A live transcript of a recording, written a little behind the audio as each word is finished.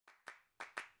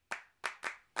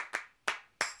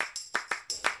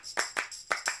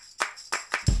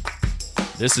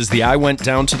This is the I Went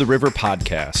Down to the River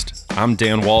podcast. I'm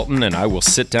Dan Walton, and I will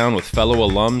sit down with fellow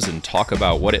alums and talk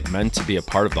about what it meant to be a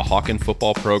part of the Hawken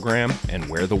football program and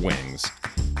wear the wings.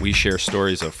 We share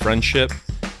stories of friendship,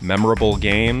 memorable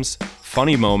games,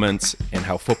 funny moments, and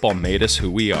how football made us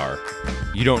who we are.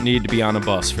 You don't need to be on a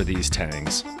bus for these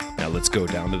tangs. Now let's go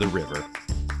down to the river.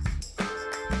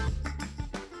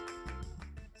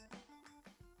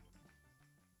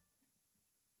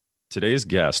 Today's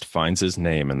guest finds his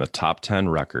name in the top 10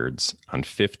 records on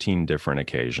 15 different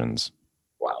occasions.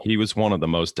 Wow. He was one of the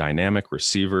most dynamic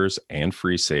receivers and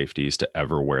free safeties to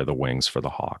ever wear the wings for the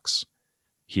Hawks.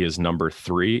 He is number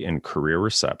 3 in career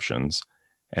receptions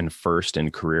and first in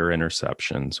career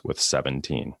interceptions with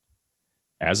 17.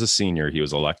 As a senior, he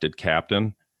was elected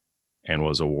captain and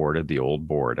was awarded the Old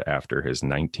Board after his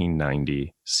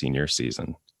 1990 senior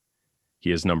season.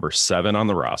 He is number 7 on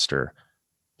the roster.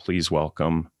 Please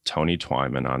welcome Tony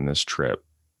Twyman on this trip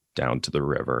down to the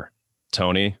river.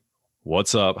 Tony,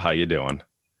 what's up? How you doing?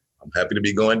 I'm happy to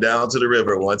be going down to the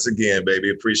river once again, baby.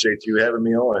 Appreciate you having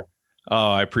me on. Oh,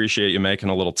 I appreciate you making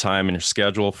a little time in your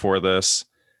schedule for this.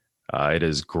 It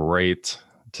is great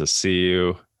to see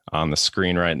you on the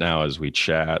screen right now as we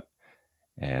chat.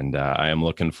 And I am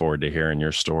looking forward to hearing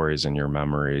your stories and your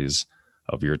memories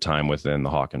of your time within the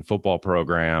Hawken football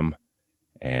program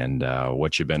and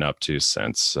what you've been up to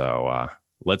since. So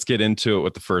let's get into it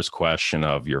with the first question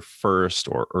of your first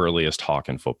or earliest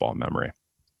Hawken football memory.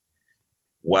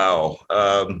 Wow.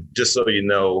 Just so you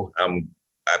know,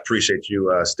 I appreciate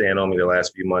you staying on me the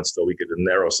last few months so we could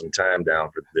narrow some time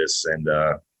down for this. And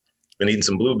been eating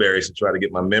some blueberries to try to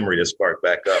get my memory to spark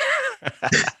back up.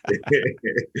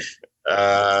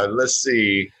 Let's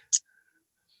see.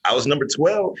 I was number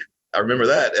 12. I remember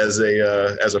that as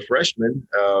a freshman.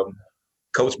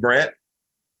 Coach Brandt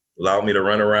allowed me to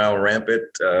run around rampant,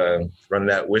 run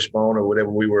that wishbone or whatever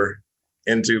we were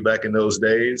into back in those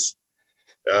days.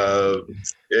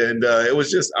 It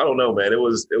was just, I don't know, man. It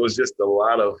was just a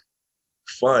lot of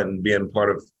fun being part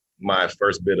of my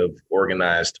first bit of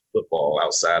organized football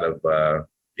outside of,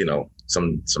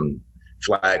 some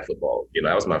flag football.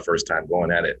 That was my first time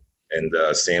going at it and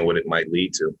seeing what it might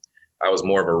lead to. I was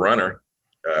more of a runner.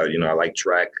 I liked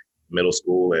track, middle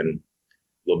school, and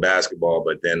little basketball,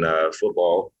 but then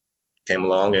football came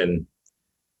along and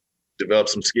developed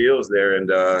some skills there.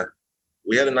 And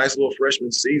we had a nice little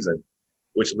freshman season,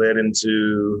 which led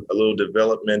into a little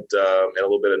development and a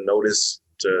little bit of notice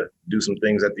to do some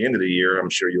things at the end of the year. I'm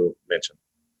sure you'll mention.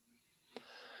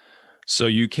 So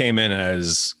you came in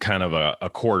as kind of a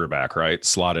quarterback, right?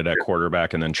 Slotted at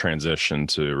quarterback and then transitioned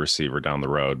to receiver down the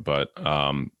road. But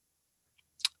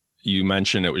you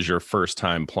mentioned it was your first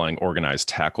time playing organized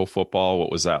tackle football.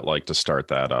 What was that like to start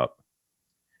that up?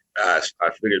 I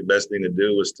figured the best thing to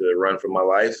do was to run for my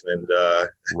life and,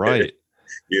 right.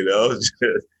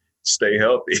 Stay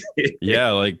healthy.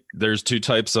 Yeah. Like there's two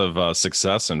types of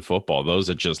success in football, those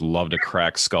that just love to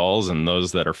crack skulls and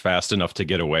those that are fast enough to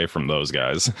get away from those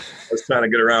guys. I was trying to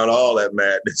get around all that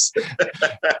madness.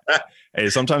 Hey,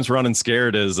 sometimes running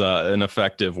scared is an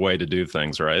effective way to do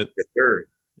things, right? Yes, sir.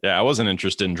 Yeah, I wasn't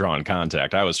interested in drawing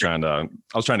contact. I was trying to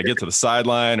get to the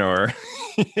sideline or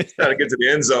trying to get to the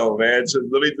end zone, man. So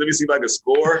let me see if I can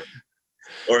score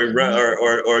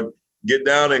or get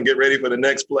down and get ready for the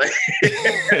next play.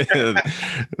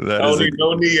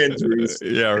 No knee injuries.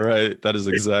 Yeah, right. That is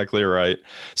exactly right.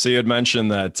 So you had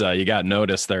mentioned that you got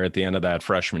noticed there at the end of that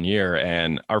freshman year,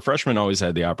 and our freshmen always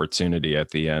had the opportunity at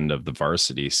the end of the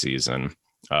varsity season.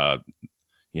 There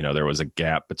was a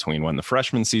gap between when the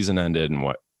freshman season ended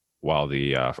and while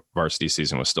the varsity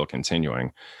season was still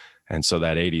continuing. And so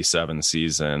that 87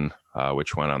 season,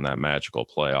 which went on that magical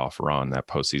playoff run, that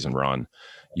postseason run,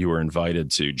 you were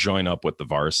invited to join up with the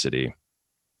varsity.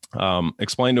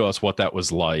 Explain to us what that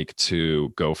was like to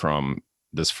go from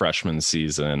this freshman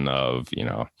season of,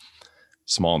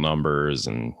 small numbers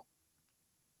and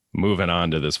moving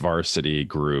on to this varsity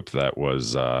group that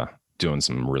was doing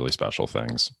some really special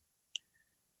things.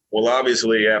 Well,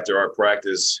 obviously, after our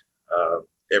practice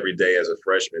every day as a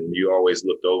freshman, you always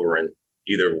looked over and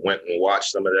either went and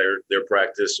watched some of their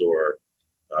practice or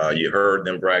you heard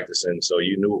them practicing. So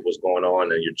you knew what was going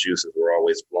on and your juices were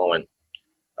always flowing.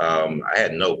 I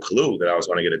had no clue that I was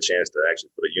going to get a chance to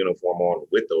actually put a uniform on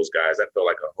with those guys. That felt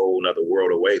like a whole nother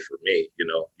world away for me.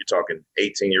 You're talking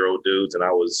 18-year-old dudes and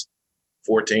I was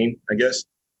 14, I guess.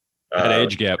 That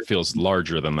age gap feels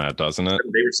larger than that, doesn't it?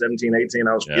 They were 17, 18.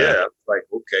 I was like,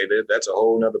 okay, that's a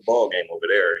whole nother ball game over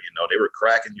there. They were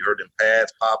cracking. You heard them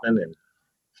pads popping, and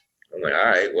I'm like, all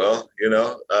right, well,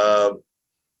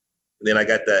 then I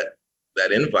got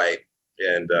that invite,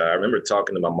 and I remember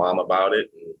talking to my mom about it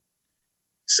and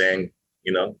saying,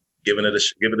 give it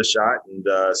a shot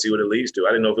and see what it leads to. I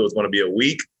didn't know if it was going to be a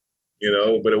week,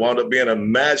 but it wound up being a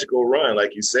magical run,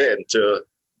 like you said, to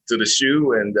the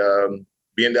shoe and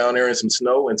being down there in some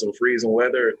snow and some freezing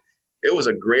weather. It was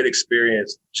a great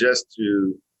experience just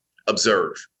to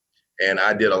observe. And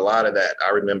I did a lot of that. I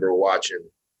remember watching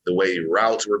the way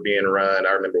routes were being run.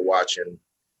 I remember watching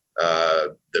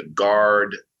the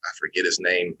guard. I forget his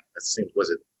name.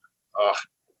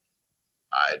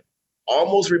 I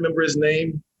almost remember his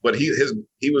name, but he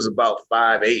was about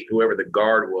 5'8", whoever the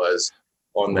guard was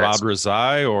on that. Rod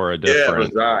Razai or a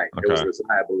different? Yeah, Razai. Okay. It was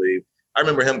Razai, I believe. I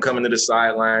remember him coming to the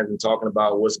sidelines and talking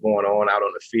about what's going on out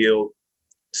on the field.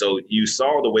 So you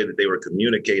saw the way that they were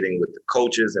communicating with the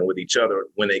coaches and with each other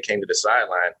when they came to the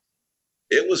sideline.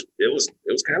 It was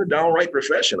kind of downright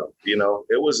professional.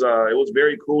 It was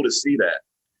very cool to see that.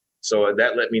 So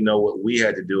that let me know what we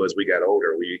had to do as we got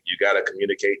older. You got to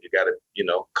communicate. You got to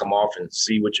come off and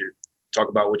talk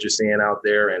about what you're seeing out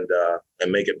there and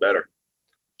make it better.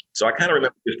 So I kind of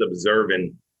remember just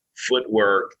observing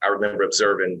footwork. I remember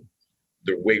observing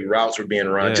the way routes were being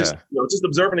run. Yeah. Just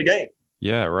observing the game.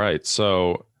 Yeah, right.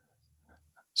 So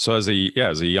as a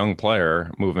young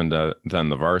player moving to then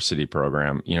the varsity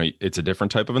program, it's a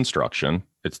different type of instruction.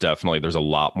 It's definitely, there's a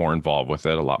lot more involved with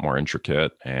it, a lot more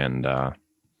intricate and a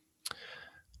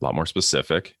lot more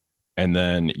specific. And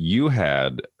then you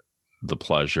had the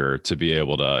pleasure to be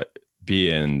able to be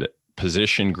in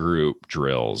position group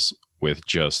drills with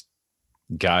just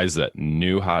guys that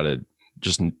knew how to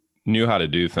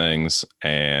do things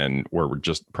and were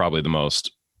just probably the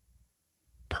most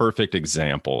perfect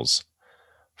examples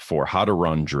for how to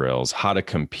run drills, how to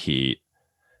compete,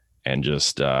 and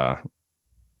just talk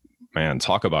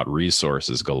about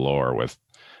resources galore with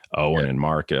Owen and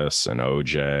Marcus and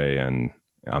OJ, and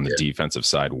on the defensive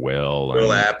side, Will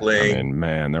Appling. I mean,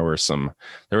 man, there were some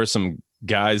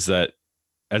guys that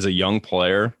as a young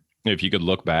player, if you could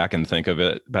look back and think of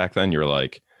it back then, you're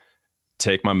like,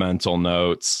 take my mental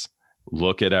notes,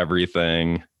 look at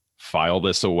everything, file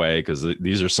this away, because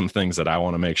these are some things that I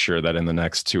want to make sure that in the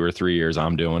next 2 or 3 years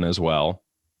I'm doing as well.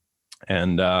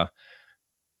 And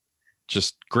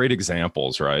just great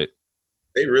examples, right?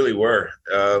 They really were.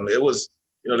 It was,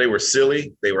 they were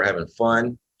silly. They were having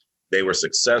fun. They were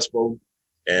successful.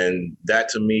 And that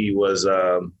to me was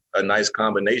a nice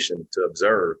combination to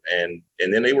observe. And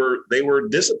then they were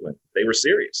disciplined. They were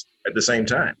serious at the same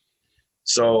time.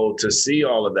 So to see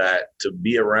all of that, to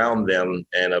be around them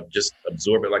and just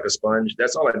absorb it like a sponge,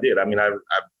 that's all I did. I mean, I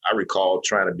recall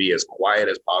trying to be as quiet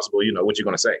as possible. What you're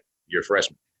going to say? You're a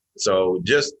freshman. So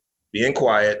just being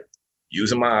quiet,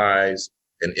 using my eyes,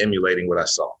 and emulating what I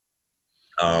saw.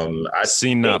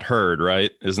 Seen, not heard,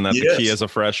 right? Isn't that the key as a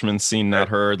freshman? Seen, not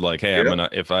heard. Like, hey, I'm gonna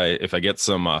if I get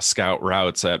some scout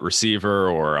routes at receiver,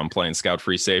 or I'm playing scout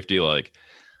free safety, like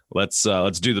let's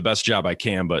do the best job I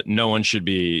can, but no one should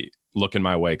be looking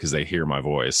my way because they hear my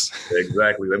voice.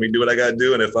 Exactly. Let me do what I got to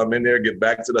do, and if I'm in there, get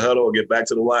back to the huddle or get back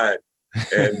to the line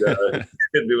and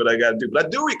do what I got to do. But I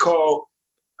do recall,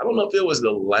 I don't know if it was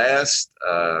the last.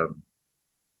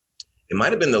 It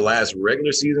might have been the last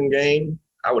regular season game.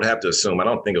 I would have to assume. I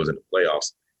don't think it was in the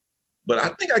playoffs. But I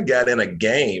think I got in a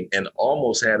game and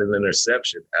almost had an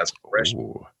interception as a freshman.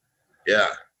 Ooh. Yeah.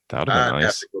 That would have been nice. I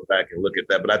have to go back and look at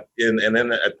that. But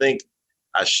then I think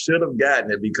I should have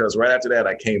gotten it because right after that,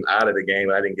 I came out of the game.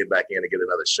 And I didn't get back in to get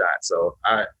another shot. So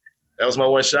that was my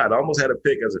one shot. I almost had a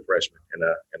pick as a freshman in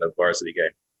a varsity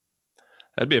game.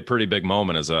 That'd be a pretty big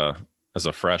moment as a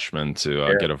freshman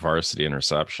to get a varsity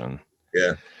interception.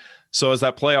 Yeah. So as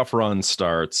that playoff run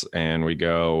starts and we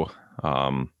go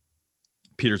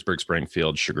Petersburg,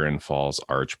 Springfield, Chagrin Falls,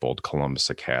 Archbold, Columbus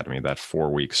Academy, that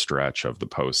 4-week stretch of the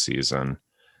postseason,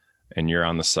 and you're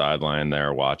on the sideline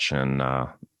there watching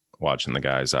the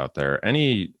guys out there.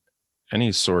 Any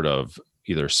sort of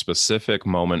either specific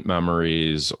moment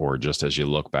memories or just as you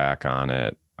look back on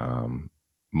it,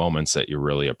 moments that you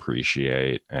really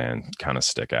appreciate and kind of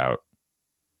stick out?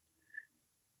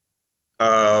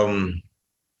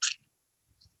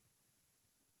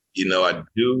 I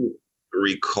do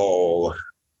recall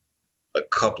a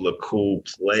couple of cool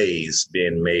plays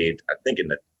being made, I think in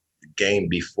the game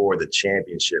before the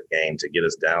championship game to get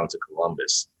us down to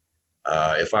Columbus.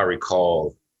 If I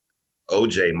recall,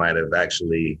 OJ might have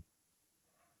actually,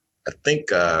 I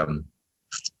think,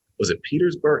 was it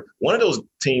Petersburg? One of those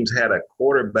teams had a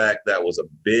quarterback that was a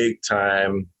big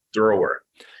time thrower.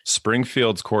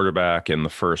 Springfield's quarterback in the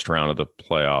first round of the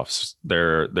playoffs,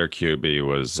 their QB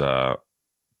was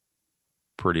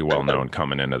pretty well known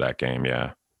coming into that game.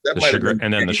 Yeah.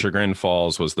 And then the Chagrin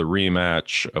Falls was the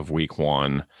rematch of week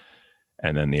 1.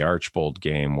 And then the Archbold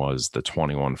game was the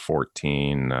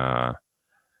 21-14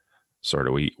 sort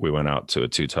of we went out to a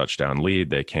 2-touchdown lead.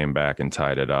 They came back and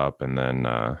tied it up, and then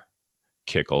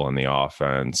Kickle in the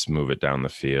offense move it down the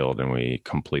field, and we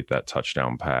complete that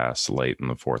touchdown pass late in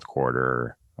the fourth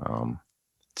quarter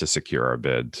to secure our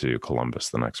bid to Columbus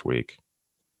the next week.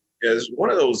 Yeah, it's one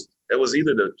of those. It was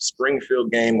either the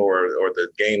Springfield game or the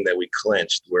game that we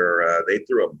clinched where they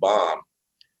threw a bomb,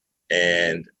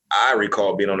 and I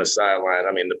recall being on the sideline.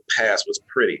 I mean, the pass was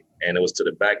pretty, and it was to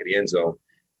the back of the end zone,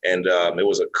 and it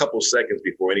was a couple seconds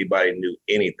before anybody knew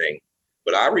anything.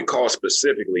 But I recall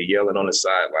specifically yelling on the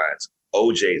sidelines,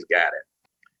 OJ's got it.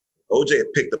 OJ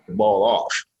had picked the ball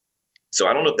off. So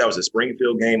I don't know if that was the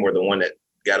Springfield game or the one that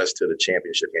got us to the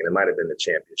championship game. It might have been the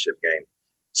championship game.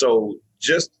 So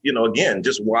just, again,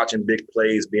 just watching big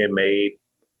plays being made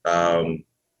and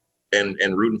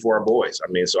rooting for our boys.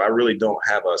 I mean, so I really don't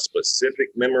have a specific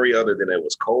memory other than it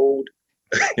was cold.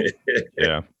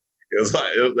 Yeah.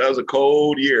 That was a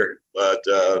cold year, but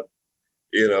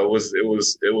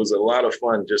it was a lot of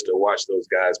fun just to watch those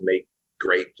guys make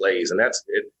great plays. And that's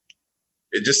it.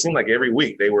 It just seemed like every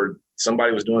week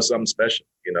somebody was doing something special,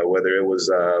 whether it was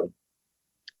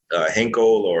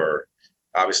Hinkle or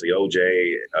obviously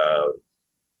OJ,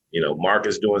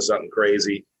 Marcus doing something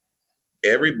crazy.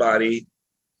 Everybody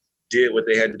did what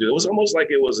they had to do. It was almost like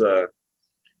we was a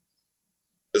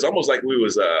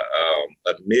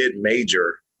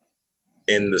mid-major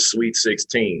in the Sweet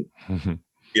 16. Mm-hmm.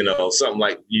 Something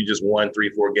like you just won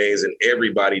 3-4 games and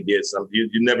everybody did something.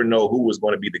 You never know who was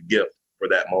going to be the gift for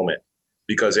that moment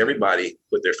because everybody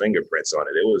put their fingerprints on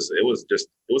it. It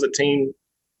was a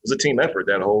team effort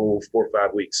that whole 4 or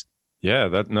 5 weeks. Yeah,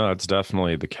 that's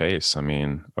definitely the case. I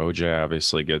mean, OJ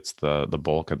obviously gets the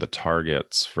bulk of the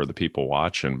targets for the people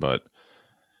watching, but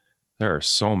there are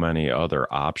so many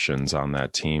other options on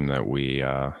that team that we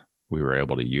were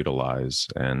able to utilize.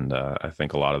 And I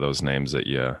think a lot of those names that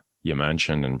you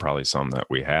mentioned, and probably some that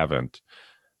we haven't,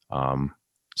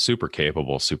 super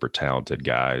capable, super talented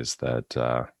guys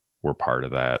that were part of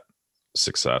that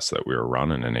success that we were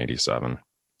running in '87.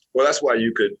 Well, that's why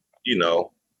you could,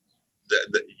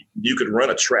 you could run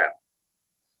a trap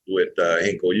with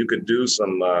Hinkle. You could do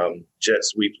some jet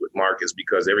sweeps with Marcus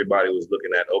because everybody was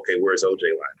looking at, okay, where's OJ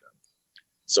lined up?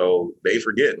 So they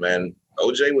forget, man,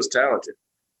 OJ was talented.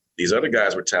 These other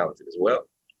guys were talented as well.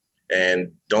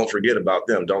 And don't forget about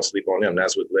them. Don't sleep on them.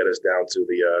 That's what led us down to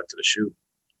the shoot.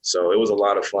 So it was a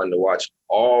lot of fun to watch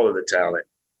all of the talent.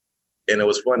 And it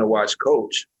was fun to watch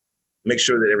Coach make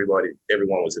sure that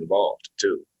everyone was involved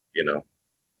too,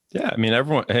 Yeah, I mean,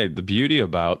 the beauty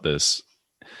about this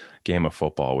game of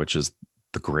football, which is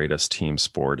the greatest team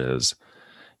sport, is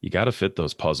you got to fit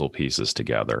those puzzle pieces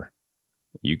together.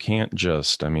 You can't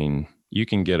you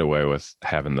can get away with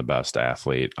having the best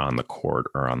athlete on the court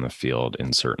or on the field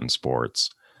in certain sports.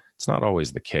 It's not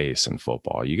always the case in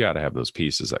football. You got to have those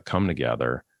pieces that come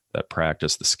together, that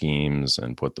practice the schemes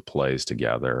and put the plays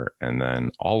together, and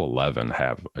then all 11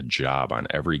 have a job on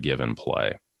every given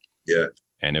play. Yeah.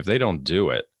 And if they don't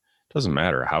do it, doesn't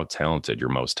matter how talented your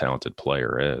most talented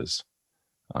player is.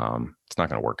 It's not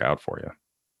going to work out for you.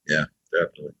 Yeah,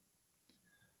 definitely.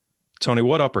 Tony,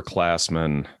 what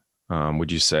upperclassmen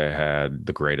would you say had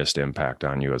the greatest impact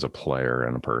on you as a player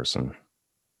and a person?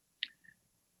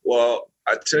 Well,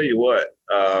 I tell you what,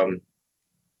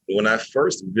 when I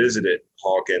first visited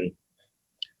Hawken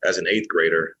as an 8th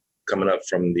grader, coming up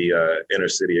from the inner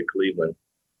city of Cleveland,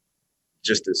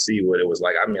 just to see what it was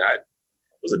like. I mean, it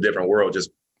was a different world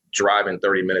just driving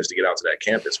 30 minutes to get out to that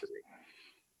campus for me.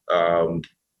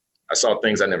 I saw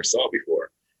things I never saw before.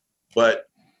 But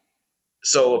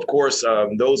so, of course,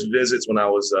 those visits when I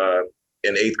was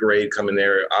in 8th grade coming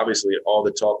there, obviously all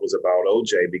the talk was about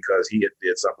OJ because he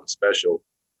did something special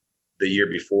the year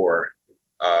before.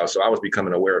 So I was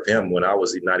becoming aware of him when I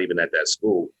was not even at that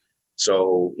school.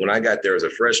 So when I got there as a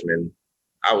freshman,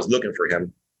 I was looking for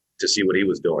him to see what he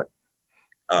was doing.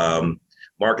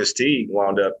 Marcus Teague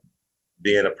wound up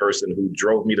being a person who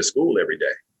drove me to school every day.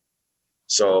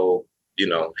 So,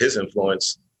 his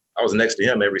influence, I was next to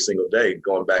him every single day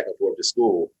going back and forth to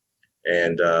school.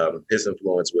 And his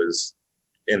influence was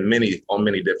on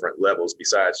many different levels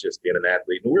besides just being an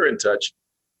athlete. And we're in touch.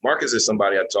 Marcus is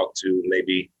somebody I talk to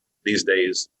maybe these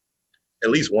days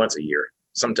at least once a year,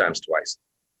 sometimes twice.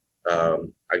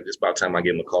 It's about time I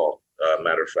give him a call.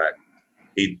 Matter of fact,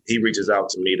 he reaches out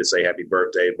to me to say happy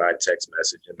birthday by text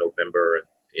message in November.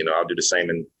 I'll do the same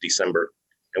in December.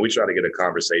 And we try to get a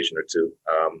conversation or two.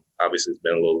 Obviously, it's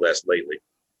been a little less lately.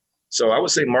 So I would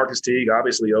say Marcus Teague,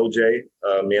 obviously OJ.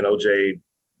 Me and OJ,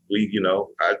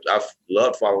 I've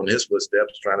loved following his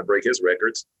footsteps, trying to break his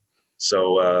records.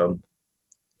 So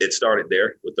it started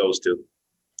there with those two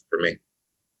for me.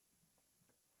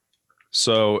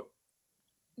 So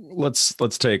let's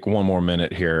take one more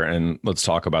minute here and let's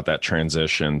talk about that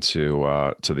transition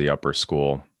to the upper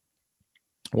school.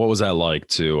 What was that like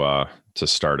to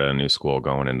start at a new school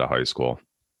going into high school?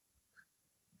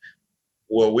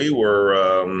 Well, we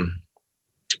were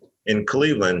in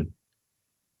Cleveland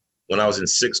when I was in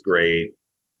sixth grade.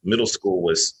 Middle school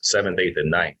was seventh, eighth, and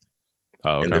ninth.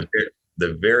 Oh, And okay.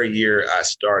 the very year I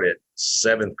started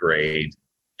seventh grade,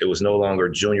 it was no longer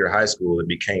junior high school. It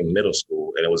became middle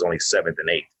school, and it was only seventh and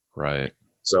eighth. Right.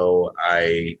 So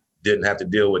I didn't have to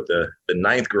deal with the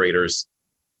ninth graders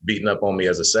beating up on me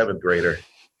as a seventh grader.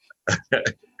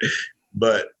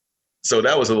 But so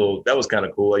that was kind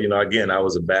of cool. You know, again, I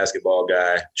was a basketball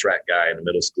guy, track guy in the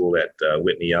middle school at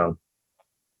Whitney Young.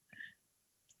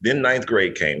 Then ninth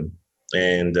grade came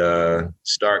and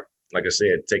start, like I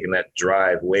said, taking that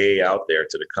drive way out there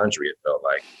to the country, it felt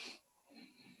like.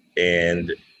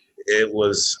 And it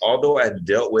was, although I had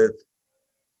dealt with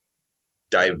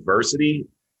diversity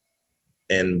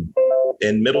in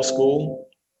middle school,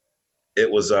 it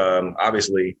was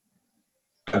obviously,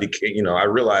 I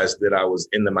realized that I was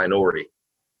in the minority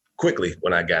quickly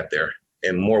when I got there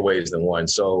in more ways than one.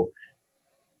 So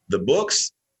the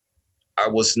books, I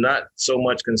was not so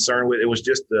much concerned with. It was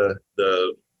just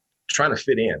the trying to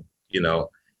fit in, you know.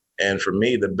 And for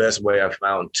me, the best way I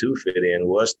found to fit in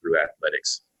was through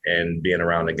athletics and being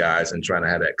around the guys and trying to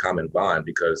have that common bond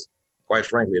because, quite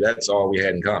frankly, that's all we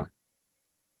had in common.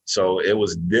 So it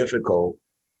was difficult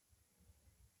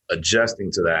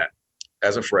adjusting to that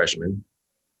as a freshman.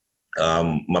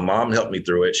 My mom helped me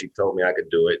through it. She told me I could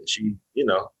do it.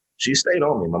 She stayed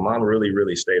on me. My mom really,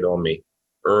 really stayed on me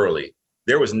early.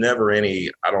 There was never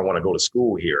any, I don't want to go to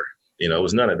school here. You know, it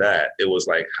was none of that. It was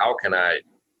like, am I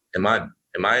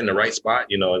in the right spot?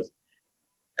 You know,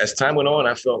 as time went on,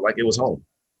 I felt like it was home,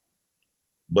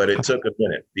 but it took a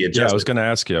minute. The adjustment. Yeah, I was going to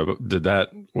ask you,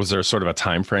 was there sort of a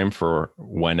time frame for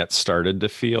when it started to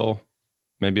feel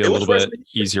maybe a little bit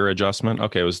easier adjustment?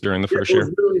 Okay, it was during the first year. It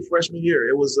was literally freshman year.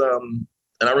 It was, and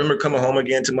I remember coming home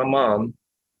again to my mom,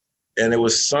 and it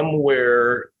was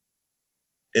somewhere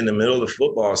in the middle of the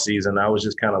football season. I was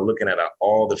just kind of looking at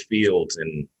all the fields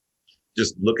and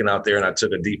just looking out there, and I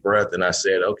took a deep breath and I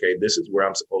said, okay, this is where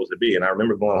I'm supposed to be. And I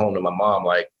remember going home to my mom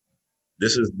like,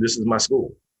 this is my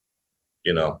school,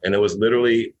 you know. And it was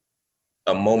literally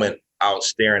a moment out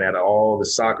staring at all the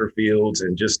soccer fields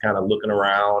and just kind of looking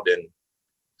around and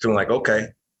feeling like, okay,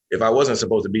 if I wasn't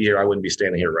supposed to be here, I wouldn't be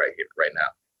standing here right now.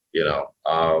 You know,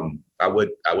 I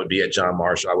would be at John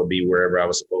Marshall. I would be wherever I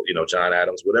was supposed, you know, John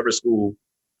Adams, whatever school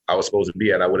I was supposed to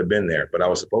be at, I would have been there. But I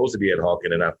was supposed to be at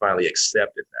Hawken, and I finally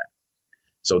accepted that.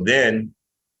 So then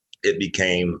it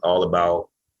became all about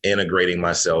integrating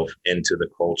myself into the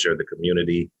culture, the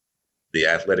community, the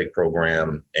athletic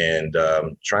program, and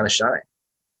trying to shine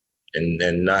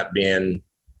and not being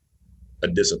a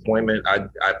disappointment. I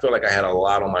feel like I had a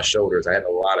lot on my shoulders. I had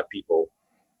a lot of people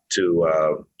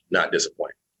to not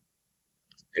disappoint,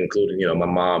 including, you know, my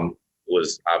mom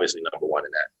was obviously number one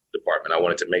in that department. I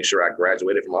wanted to make sure I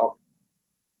graduated from Hawken.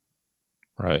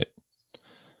 Right.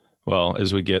 Well,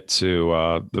 as we get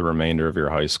to the remainder of your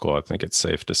high school, I think it's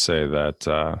safe to say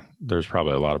that there's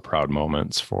probably a lot of proud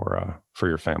moments for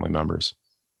your family members.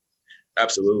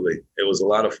 Absolutely. It was a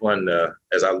lot of fun.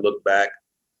 As I look back,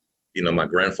 you know, my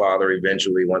grandfather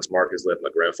eventually, once Marcus left, my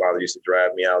grandfather used to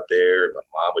drive me out there. My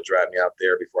mom would drive me out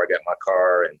there before I got my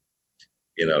car. And,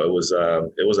 you know,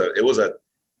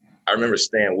 I remember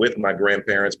staying with my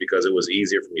grandparents because it was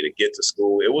easier for me to get to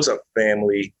school. It was a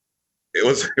family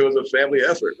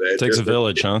effort, man. It takes a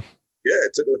village, huh? Yeah,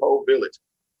 it took a whole village.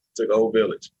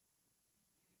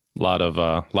 A lot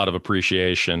of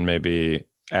appreciation, maybe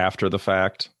after the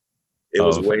fact. It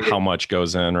was how much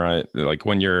goes in, right? Like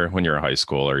when you're a high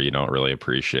schooler, you don't really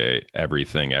appreciate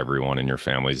everything everyone in your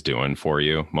family's doing for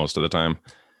you most of the time.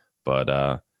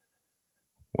 But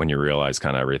when you realize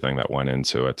kind of everything that went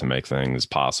into it to make things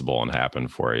possible and happen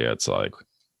for you, it's like,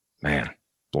 man,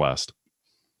 blessed.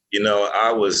 You know,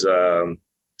 I'm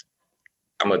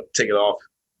gonna take it off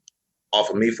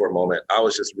of me for a moment. I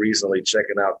was just recently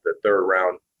checking out the third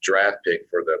round draft pick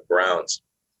for the Browns.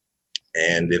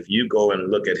 And if you go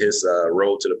and look at his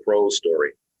Road to the Pros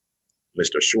story,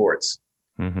 Mr. Schwartz,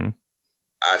 mm-hmm.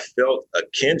 I felt a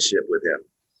kinship with him.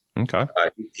 Okay.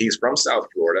 He's from South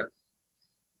Florida.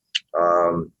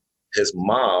 His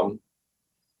mom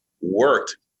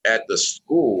worked at the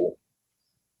school.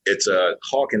 It's a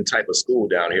Hawken type of school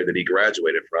down here that he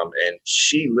graduated from. And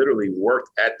she literally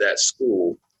worked at that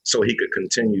school so he could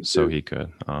continue. So he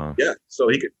could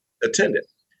attend it.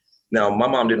 Now, my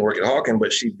mom didn't work at Hawken,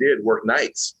 but she did work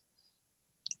nights.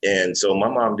 And so my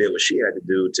mom did what she had to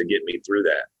do to get me through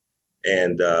that.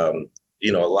 And, a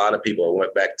lot of people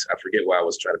went back. I forget why I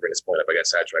was trying to bring this point up. I got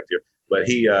sidetracked here. But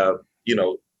he,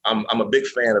 I'm a big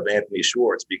fan of Anthony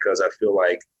Schwartz because I feel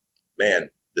like, man,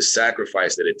 the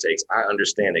sacrifice that it takes. I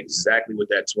understand exactly what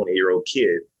that 20-year-old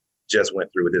kid just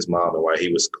went through with his mom and why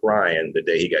he was crying the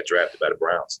day he got drafted by the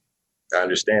Browns. I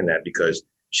understand that because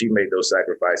she made those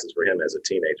sacrifices for him as a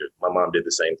teenager. My mom did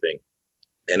the same thing.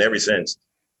 And ever since,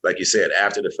 like you said,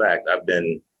 after the fact, I've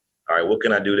been, all right, what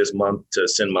can I do this month to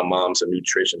send my mom some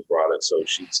nutrition products? So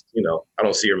she's, I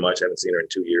don't see her much. I haven't seen her in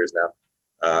 2 years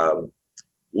now.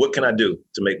 What can I do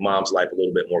to make mom's life a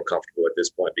little bit more comfortable at this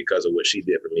point because of what she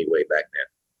did for me way back then?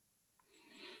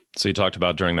 So you talked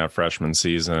about during that freshman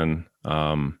season,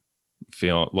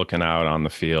 looking out on the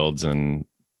fields and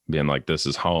being like, this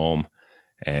is home,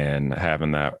 and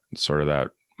having that sort of that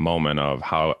moment of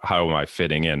how am I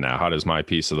fitting in now? How does my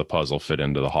piece of the puzzle fit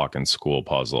into the Hawkins school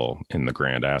puzzle in the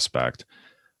grand aspect?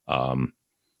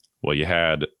 Well, you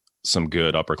had some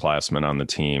good upperclassmen on the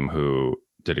team who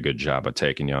did a good job of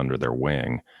taking you under their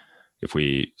wing. If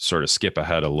we sort of skip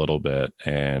ahead a little bit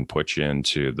and put you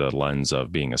into the lens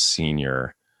of being a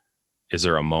senior, is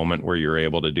there a moment where you're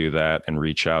able to do that and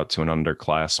reach out to an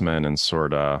underclassman and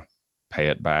sort of pay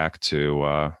it back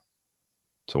to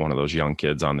one of those young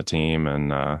kids on the team?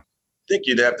 And I think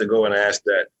you'd have to go and ask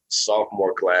that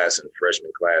sophomore class and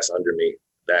freshman class under me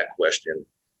that question.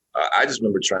 I just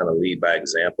remember trying to lead by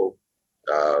example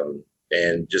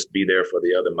and just be there for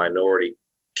the other minority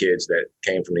kids that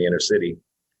came from the inner city.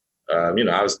 I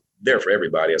was there for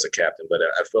everybody as a captain, but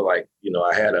I feel like,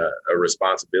 I had a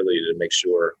responsibility to make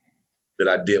sure that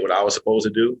I did what I was supposed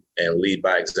to do and lead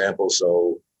by example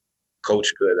so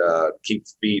coach could keep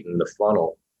feeding the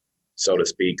funnel, so to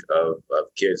speak, of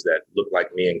kids that looked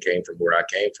like me and came from where I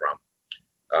came from.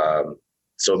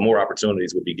 So more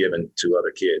opportunities would be given to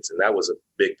other kids. And that was a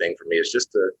big thing for me. It's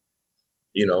just to,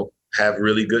 have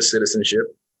really good citizenship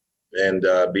and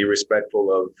be respectful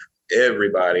of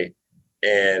everybody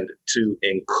and to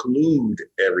include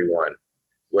everyone,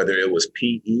 whether it was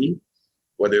PE,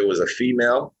 whether it was a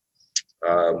female,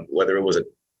 whether it was a,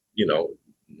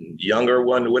 younger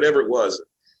one, whatever it was.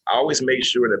 I always made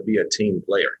sure to be a team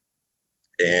player.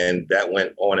 And that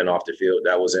went on and off the field.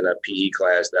 That was in a PE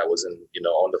class. That was in,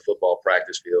 on the football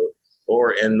practice field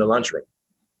or in the lunchroom.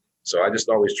 So I just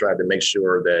always tried to make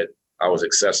sure that I was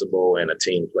accessible and a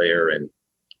team player and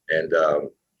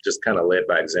just kind of led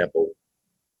by example.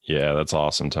 Yeah, that's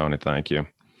awesome, Tony. Thank you.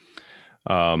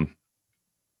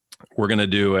 We're going to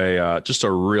do just a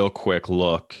real quick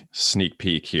sneak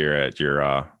peek here at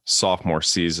your sophomore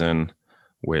season,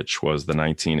 which was the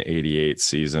 1988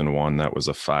 season, one that was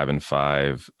a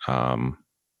 5-5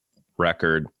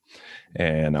 record.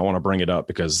 And I want to bring it up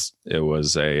because it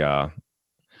was there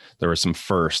were some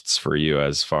firsts for you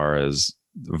as far as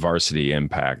varsity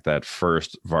impact. That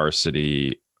first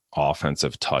varsity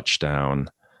offensive touchdown,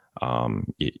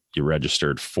 you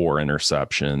registered 4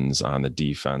 interceptions on the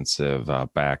defensive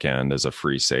back end as a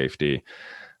free safety.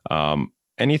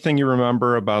 Anything you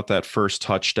remember about that first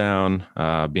touchdown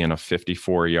being a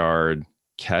 54-yard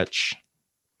catch?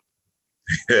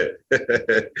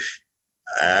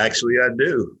 Actually, I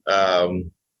do.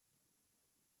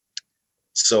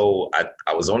 So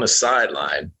I was on the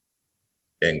sideline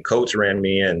and coach ran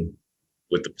me in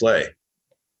with the play.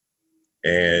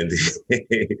 And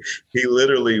he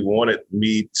literally wanted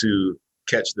me to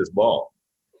catch this ball.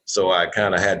 So I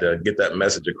kind of had to get that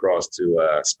message across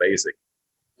to Spacek.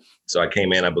 So I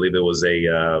came in, I believe it was I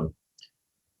don't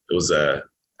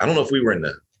know if we were in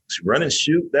the run and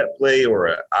shoot that play or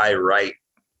an I right,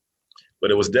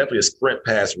 but it was definitely a sprint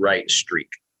pass right streak.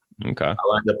 Okay. I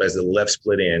lined up as the left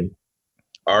split end.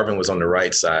 Arvin was on the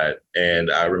right side.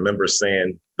 And I remember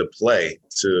saying the play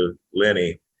to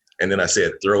Lenny, and then I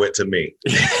said, throw it to me.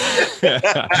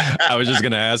 I was just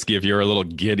going to ask you if you were a little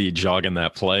giddy jogging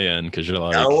that play in because you're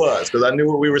like, I was, because I knew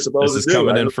what we were supposed to do. This is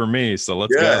coming in for me, so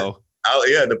let's go.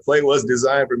 The play was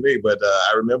designed for me, but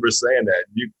I remember saying that.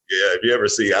 If you ever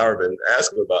see Arvin,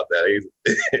 ask him about that.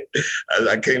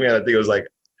 I came in, I think it was like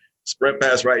sprint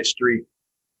pass right streak,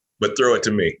 but throw it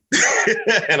to me.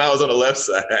 And I was on the left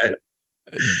side.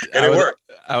 And it worked.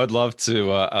 I would love to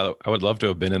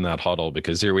have been in that huddle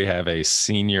because here we have a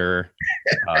senior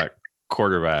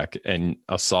quarterback and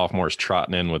a sophomore's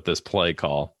trotting in with this play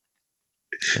call.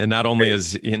 And not only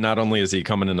is he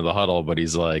coming into the huddle, but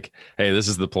he's like, "Hey, this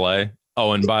is the play.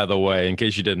 Oh, and by the way, in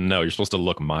case you didn't know, you're supposed to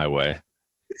look my way."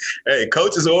 Hey,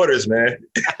 coach's orders, man.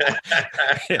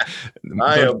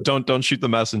 Don't shoot the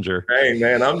messenger. Hey,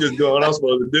 man, I'm just doing what I'm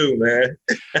supposed to do, man.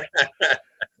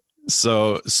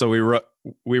 So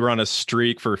we we were on a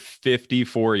streak for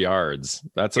 54 yards.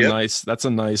 That's a Yep.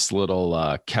 nice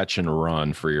little catch and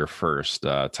run for your first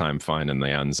time finding the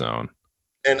end zone.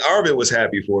 And Arvin was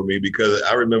happy for me because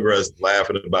I remember us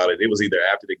laughing about it. It was either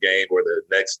after the game or the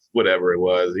next, whatever it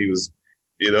was. He was,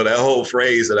 that whole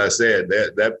phrase that I said,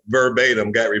 that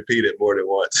verbatim got repeated more than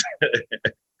once.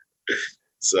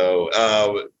 So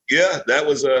yeah, that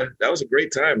was a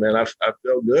great time, man. I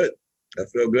felt good. I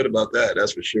felt good about that.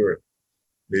 That's for sure.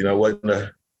 Wasn't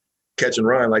a catch and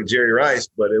run like Jerry Rice,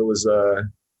 but it was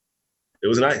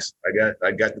nice. I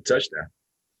got the touchdown.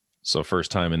 So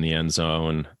first time in the end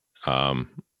zone,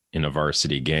 in a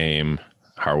varsity game.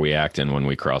 How are we acting when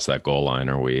we cross that goal line?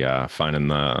 Are we finding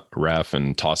the ref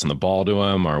and tossing the ball to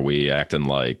him? Are we acting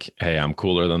like, hey, I'm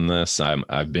cooler than this?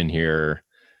 I've been here.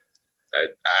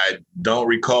 I don't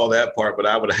recall that part, but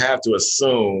I would have to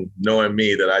assume, knowing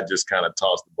me, that I just kind of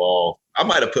tossed the ball. I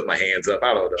might have put my hands up.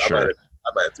 I don't know. Sure. I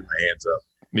might have threw my hands up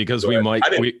because I didn't like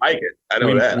it. I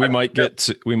know that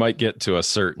we might get to a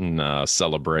certain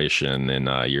celebration in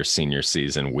your senior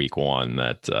season, week 1,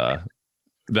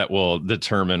 that will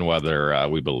determine whether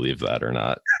we believe that or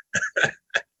not.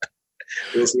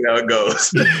 We'll see how it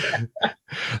goes.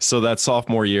 So that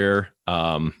sophomore year,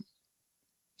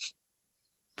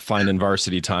 finding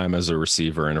varsity time as a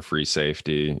receiver and a free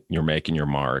safety, you're making your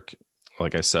mark.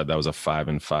 Like I said, that was a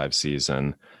 5-5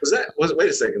 season. Wait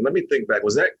a second. Let me think back.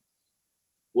 Maybe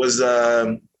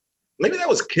that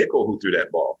was Kickle who threw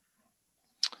that ball.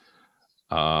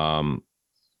 I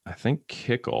think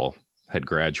Kickle had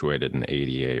graduated in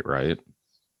 88, right?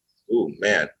 Oh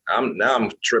man,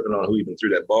 I'm tripping on who even threw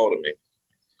that ball to me.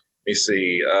 Let me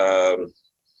see.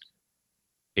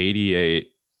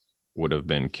 88 would have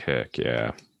been Kick,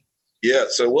 yeah. Yeah,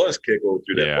 so it was Kickle who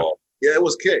threw that ball. Yeah, it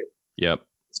was Kick. Yep.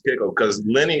 It's Kickle because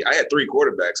Lenny, I had 3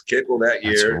 quarterbacks. Kickle that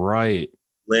year. That's right.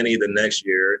 Lenny the next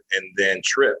year, and then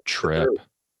Trip.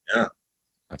 Yeah.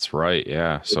 That's right.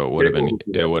 Yeah. So it would have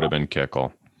been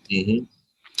Kickle. Mm-hmm.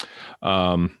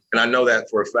 And I know that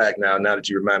for a fact now that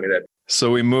you remind me of that. So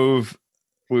we move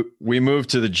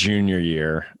to the junior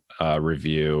year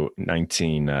review,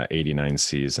 1989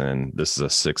 season. This is a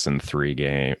 6-3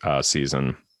 game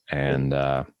season, and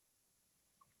a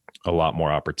lot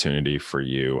more opportunity for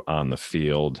you on the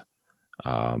field.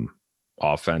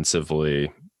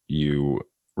 Offensively, you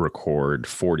record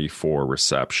 44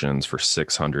 receptions for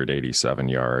 687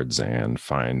 yards and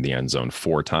find the end zone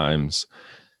 4 times.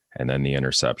 And then the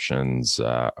interceptions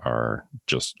are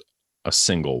just a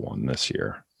single one this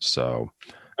year. So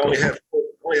only had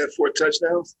 4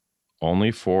 touchdowns.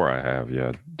 Only 4 I have.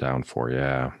 Yeah, down 4.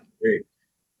 Yeah. Great.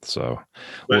 So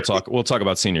we'll talk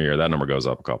about senior year. That number goes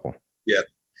up a couple. Yeah.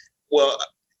 Well,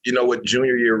 what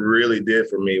junior year really did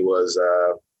for me was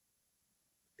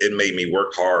it made me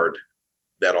work hard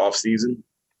that off season.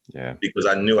 Yeah. Because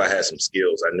I knew I had some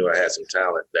skills. I knew I had some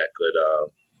talent that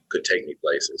could take me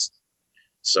places.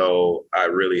 So I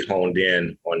really honed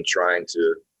in on trying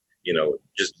to,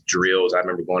 just drills. I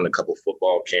remember going to a couple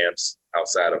football camps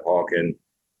outside of Hawken.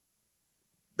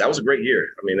 That was a great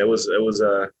year. I mean, it was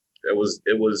after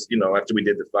we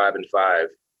did the 5-5,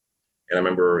 and I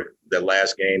remember that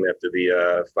last game after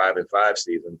the 5-5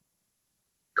 season,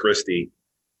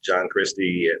 John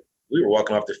Christie, we were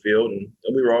walking off the field and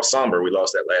we were all somber. We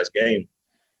lost that last game,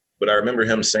 but I remember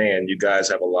him saying, "You guys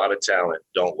have a lot of talent.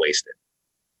 Don't waste it."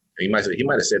 He might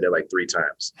have said that like 3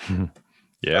 times.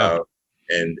 Yeah.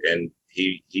 And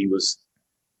he was,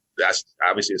 that's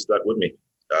obviously it stuck with me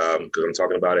because I'm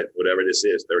talking about it, whatever this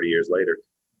is, 30 years later.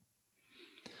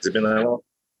 Has it been that long?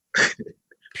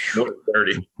 No,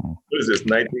 30. What is this?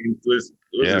 19?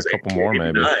 A couple more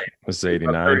maybe. This is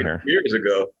 89 here. Years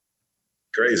ago.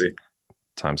 Crazy.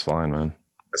 Time's flying, man.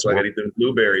 That's why I got to eat them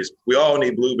blueberries. We all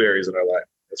need blueberries in our life.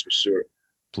 That's for sure.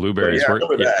 Blueberries. We're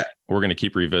going to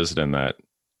keep revisiting that.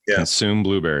 Yeah. Consume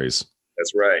blueberries.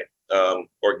 That's right.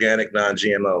 Organic,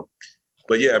 non-GMO.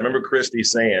 But yeah, I remember Christie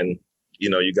saying,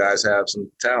 you guys have some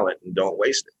talent and don't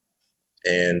waste it.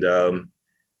 And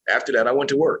after that, I went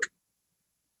to work.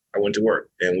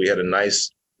 And we had a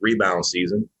nice rebound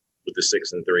season with the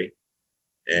 6-3.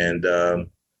 And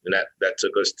that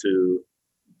took us to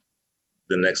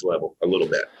the next level a little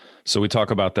bit. So we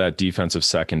talk about that defensive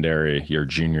secondary your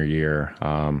junior year.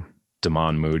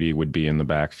 Damon Moody would be in the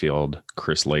backfield.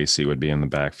 Chris Lacey would be in the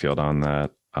backfield on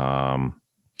that. I'm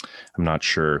not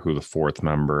sure who the 4th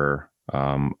member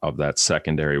of that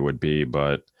secondary would be,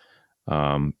 but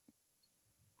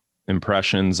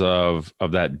impressions of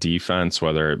that defense,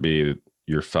 whether it be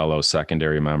your fellow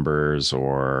secondary members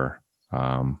or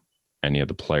any of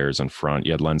the players in front.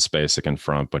 You had Len Spacek in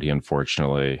front, but he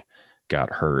unfortunately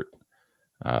got hurt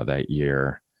that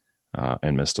year.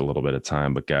 and missed a little bit of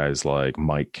time, but guys like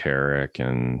Mike Carrick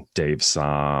and Dave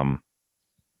Som,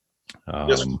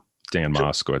 Just Dan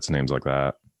Moskowitz, names like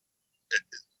that.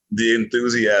 the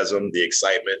enthusiasm, the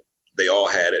excitement, they all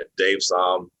had it. Dave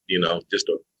Som, just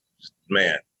a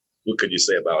man. What could you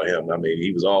say about him? I mean,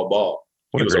 he was all ball.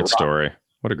 What a great story.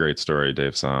 What a great story,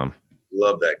 Dave Som.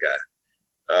 Love that guy.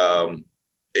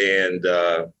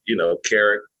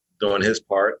 Carrick doing his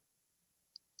part.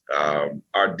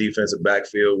 Our defensive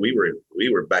backfield, we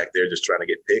were back there just trying to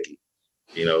get picky.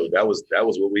 That was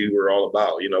what we were all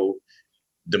about.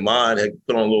 Damon had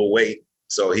put on a little weight,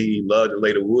 so he loved to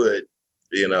lay the wood.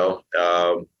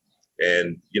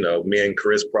 Me and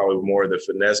Chris probably were more the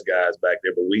finesse guys back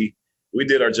there, but we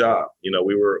did our job.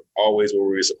 We were always where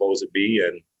we were supposed to be,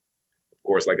 and of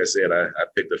course, like I said, I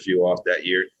picked a few off that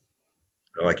year.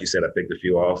 Like you said, I picked a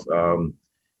few off.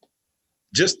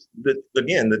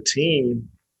 The team,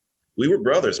 we were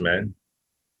brothers, man.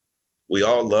 We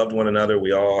all loved one another.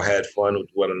 We all had fun with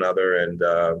one another, and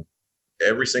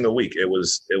every single week it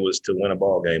was to win a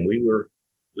ball game. We were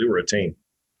a team.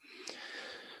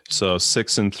 So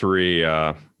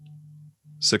 6-3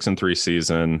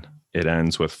 season. It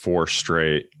ends with 4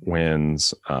 straight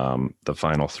wins. The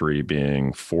final 3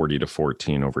 being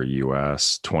 40-14 over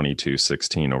US,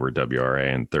 22-16 over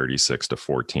WRA, and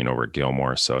 36-14 over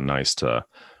Gilmore. So nice to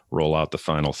roll out the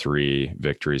final 3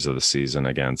 victories of the season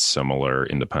against similar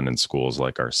independent schools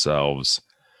like ourselves.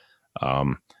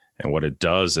 And what it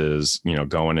does is,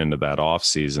 going into that off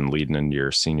season, leading into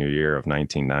your senior year of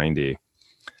 1990,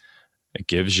 it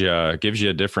gives you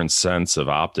a different sense of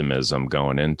optimism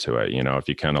going into it. If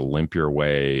you kind of limp your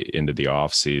way into the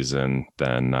off season,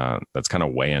 then that's kind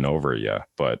of weighing over you.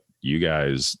 But you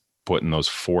guys putting those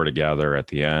 4 together at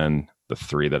the end, the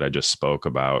 3 that I just spoke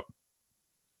about,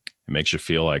 it makes you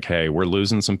feel like, hey, we're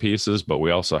losing some pieces, but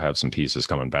we also have some pieces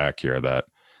coming back here. That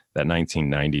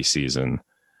 1990 season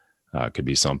could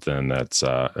be something that's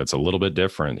a little bit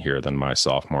different here than my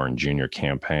sophomore and junior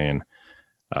campaign.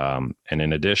 And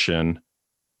in addition,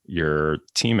 your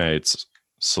teammates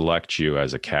select you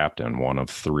as a captain, one of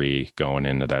 3 going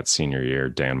into that senior year,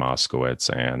 Dan Moskowitz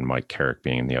and Mike Carrick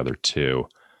being the other 2.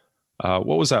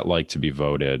 What was that like to be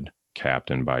voted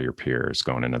captain by your peers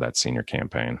going into that senior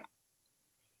campaign?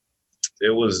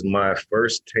 It was my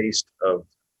first taste of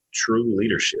true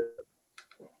leadership,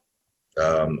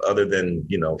 other than,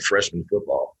 freshman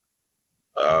football.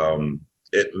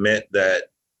 It meant that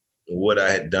what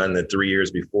I had done the 3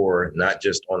 years before, not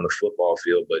just on the football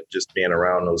field, but just being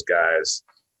around those guys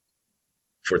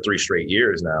for 3 straight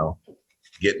years now,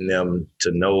 getting them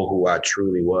to know who I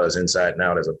truly was inside and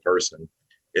out as a person.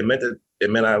 It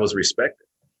meant I was respected.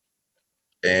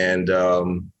 And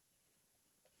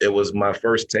it was my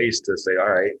first taste to say, all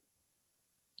right,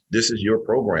 this is your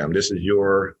program. This is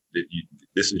you.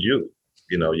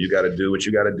 You got to do what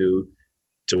you got to do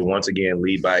to once again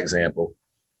lead by example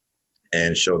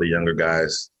and show the younger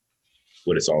guys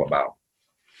what it's all about.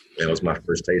 And it was my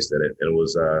first taste at it. It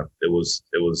was a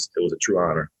true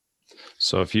honor.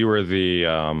 So if you were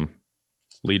the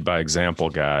lead by example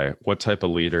guy, what type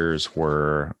of leaders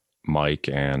were Mike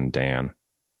and Dan?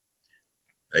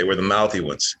 They were the mouthy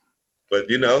ones. But,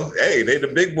 hey, they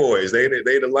the big boys. They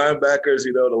the linebackers,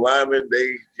 the linemen,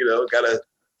 they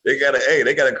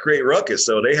gotta create ruckus.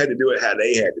 So they had to do it how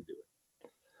they had to do it.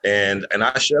 And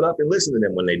I shut up and listened to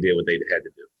them when they did what they had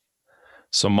to do.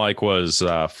 So Mike was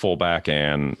fullback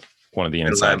and one of the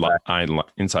inside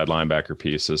linebacker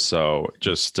pieces. So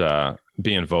just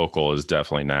being vocal is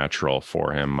definitely natural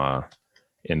for him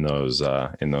in those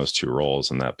 2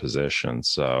 roles in that position.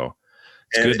 So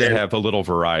it's good to have a little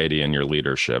variety in your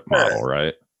leadership model,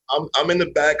 right? I'm in the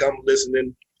back. I'm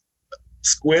listening.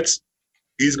 Squints,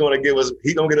 he's gonna get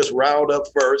us riled up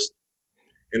first,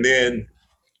 and then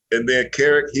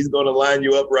Carrick, he's going to line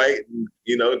you up right, and,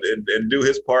 and do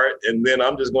his part. And then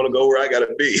I'm just going to go where I got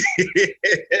to be.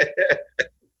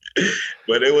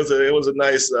 But it was a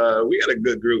nice, we had a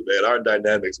good group, man. Our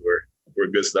dynamics were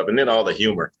good stuff. And then all the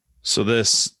humor. So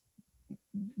this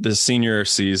senior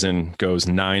season goes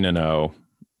 9-0,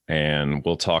 and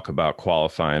we'll talk about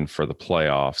qualifying for the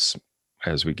playoffs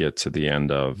as we get to the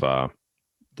end of the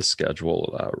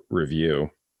schedule review.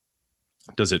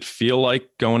 Does it feel like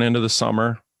going into the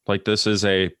summer like this is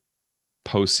a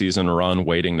postseason run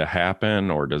waiting to happen,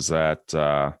 or does that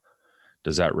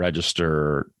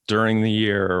register during the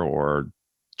year, or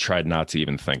tried not to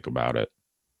even think about it?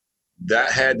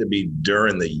 That had to be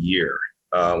during the year.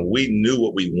 We knew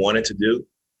what we wanted to do,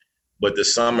 but the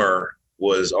summer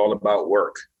was all about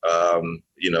work.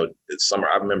 The summer,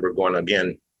 I remember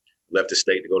left the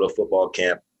state to go to a football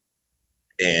camp,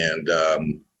 and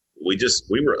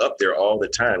we were up there all the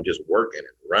time, just working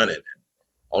and running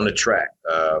on the track,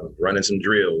 running some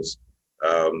drills,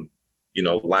 putting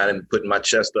my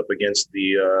chest up against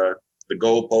the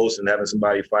goalpost and having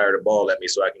somebody fire the ball at me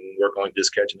so I can work on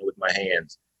just catching it with my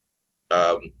hands.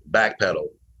 Backpedal.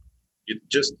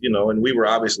 And we were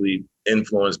obviously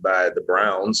influenced by the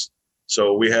Browns.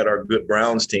 So we had our good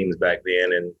Browns teams back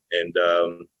then. And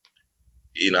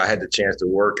I had the chance to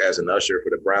work as an usher for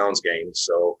the Browns games.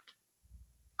 So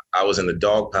I was in the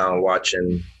dog pound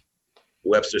watching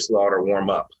Webster Slaughter warm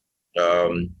up,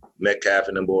 Metcalf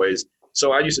and them boys.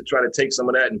 So I used to try to take some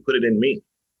of that and put it in me,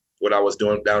 what I was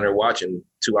doing down there watching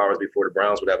 2 hours before the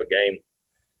Browns would have a game.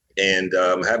 And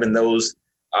having those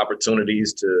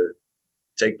opportunities to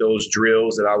take those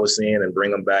drills that I was seeing and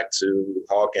bring them back to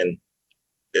Hawk. And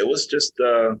it was just,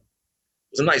 it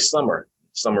was a nice summer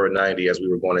of 90 as we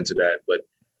were going into that. But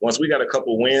once we got a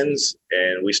couple wins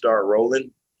and we started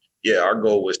rolling, our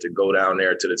goal was to go down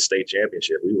there to the state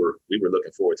championship. We were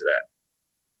looking forward to that.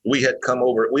 We had come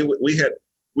over,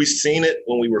 we seen it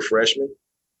when we were freshmen.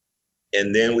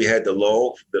 And then we had the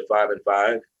lull, the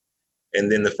 5-5.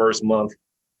 And then the first month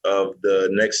of the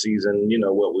next season,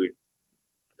 2-2,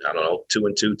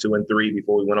 2-3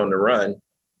 before we went on the run.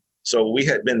 So we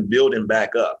had been building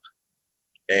back up.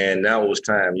 And now it was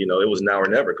time, it was now or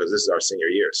never because this is our senior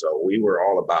year. So we were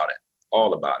all about it.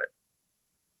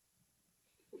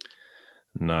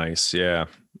 Nice. Yeah,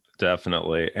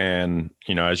 definitely. And,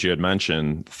 as you had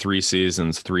mentioned, 3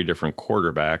 seasons, 3 different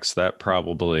quarterbacks, that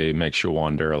probably makes you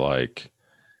wonder like,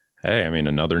 hey, I mean,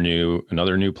 another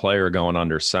new player going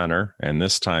under center. And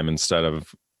this time, instead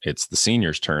of it's the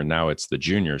seniors' turn, now it's the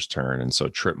juniors' turn. And so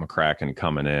Trip McCracken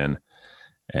coming in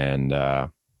and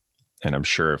I'm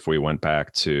sure if we went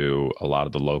back to a lot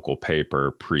of the local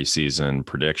paper preseason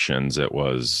predictions, it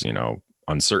was,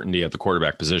 uncertainty at the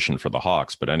quarterback position for the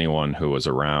Hawks. But anyone who was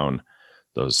around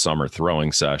those summer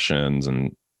throwing sessions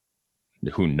and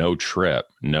who know Trip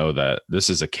know that this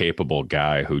is a capable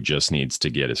guy who just needs to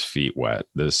get his feet wet.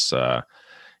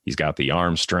 He's got the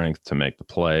arm strength to make the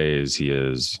plays. He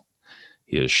is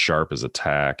sharp as a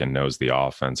tack and knows the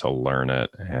offense. He'll learn it.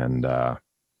 And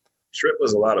Trip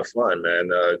was a lot of fun, man.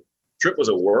 Trip was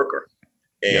a worker.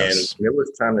 And yes. When it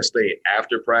was time to stay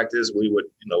after practice, we would,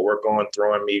 work on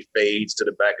throwing me fades to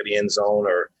the back of the end zone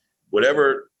or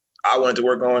whatever I wanted to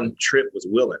work on. Trip was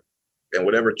willing. And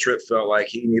whatever Trip felt like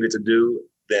he needed to do,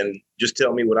 then just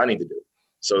tell me what I need to do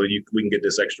so we can get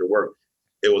this extra work.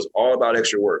 It was all about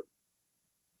extra work.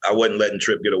 I wasn't letting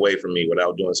Trip get away from me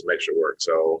without doing some extra work.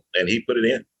 So, and he put it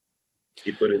in.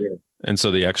 And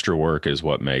so the extra work is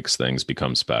what makes things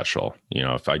become special.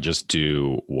 If I just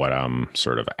do what I'm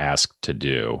sort of asked to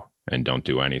do and don't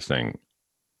do anything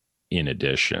in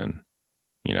addition,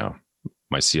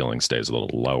 my ceiling stays a little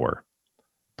lower.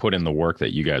 Put in the work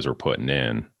that you guys were putting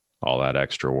in, all that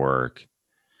extra work.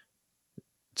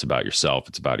 It's about yourself.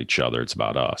 It's about each other. It's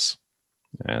about us.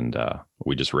 And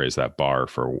we just raised that bar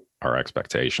for our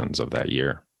expectations of that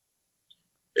year.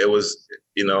 It was,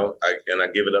 I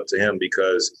give it up to him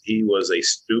because he was a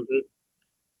student.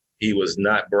 He was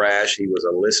not brash. He was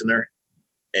a listener.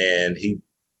 And you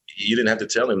didn't have to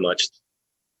tell him much,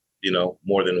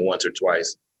 more than once or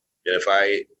twice. And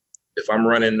if I'm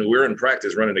running, we're in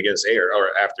practice running against air, or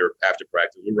after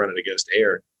practice, we're running against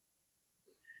air.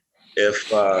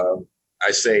 If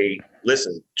I say,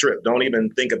 listen, Trip, don't even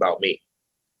think about me.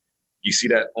 You see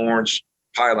that orange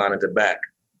pylon at the back.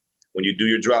 When you do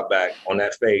your drop back on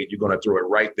that fade, you're going to throw it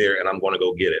right there, and I'm going to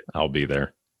go get it. I'll be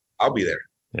there.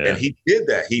 Yeah. And he did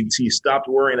that. He stopped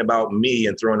worrying about me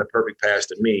and throwing the perfect pass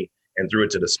to me and threw it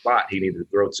to the spot he needed to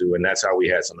throw to, and that's how we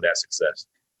had some of that success.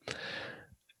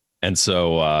 And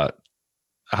so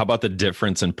how about the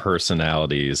difference in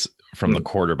personalities from the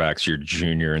quarterbacks your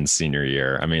junior and senior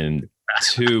year? I mean,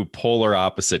 2 polar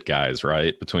opposite guys,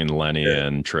 right, between Lenny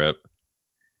and Trip?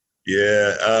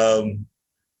 Yeah.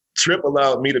 Trip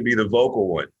allowed me to be the vocal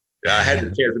one. I had the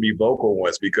chance to be vocal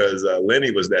once because Lenny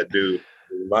was that dude,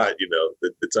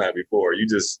 the time before.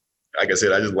 Like I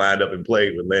said, I just lined up and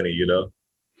played with Lenny,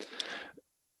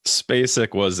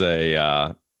 Spacek was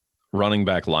a running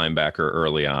back linebacker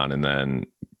early on and then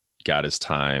got his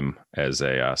time as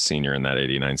a senior in that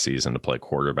 89 season to play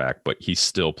quarterback, but he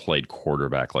still played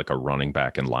quarterback like a running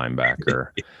back and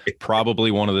linebacker.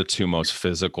 Probably one of the 2 most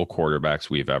physical quarterbacks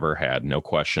we've ever had. No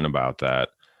question about that.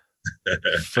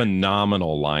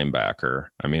 Phenomenal linebacker.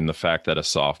 I mean, the fact that a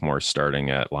sophomore starting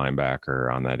at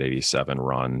linebacker on that 87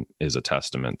 run is a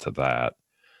testament to that.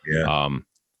 Yeah.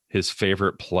 His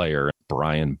favorite player,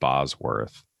 Brian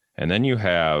Bosworth. And then you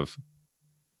have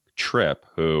Trip,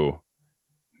 who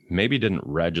maybe didn't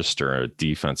register a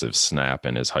defensive snap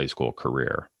in his high school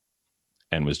career.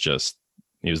 and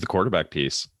he was the quarterback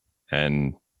piece.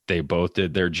 And they both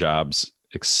did their jobs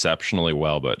exceptionally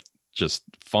well, but just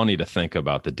funny to think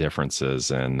about the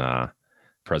differences in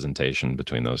presentation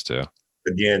between those two.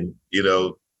 Again,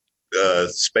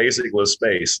 Spacek was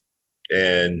Space,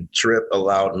 and Trip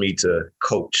allowed me to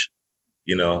coach.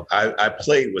 I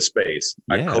played with Space.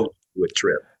 Yeah. I coached with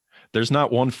Trip. There's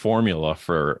not one formula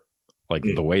for like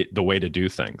the way to do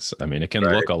things. I mean, it can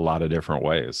look a lot of different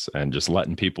ways, and just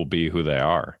letting people be who they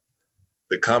are.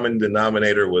 The common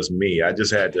denominator was me. I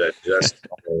just had to adjust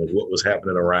what was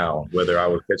happening around, whether I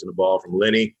was catching the ball from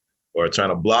Lenny or trying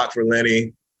to block for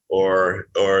Lenny or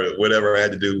whatever I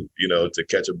had to do, to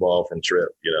catch a ball from Trip,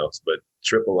 But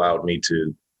Trip allowed me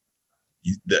to,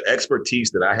 the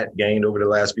expertise that I had gained over the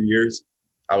last few years,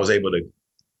 I was able to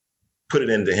put it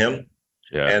into him.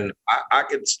 Yeah. And I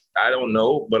don't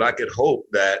know, but I would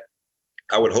hope that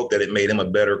it made him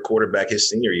a better quarterback his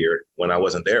senior year when I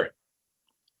wasn't there.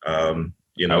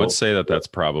 I would say that that's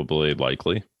probably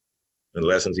likely. The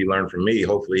lessons he learned from me,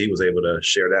 hopefully he was able to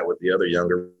share that with the other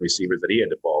younger receivers that he had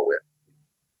to ball with.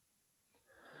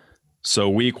 So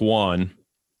week 1,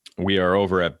 we are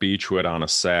over at Beechwood on a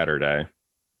Saturday.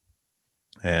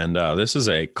 And this is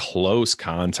a close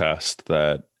contest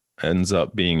that ends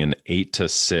up being an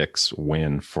 8-6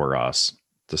 win for us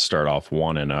to start off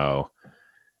 1-0.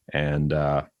 And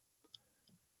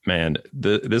man,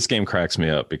 this game cracks me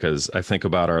up because I think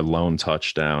about our lone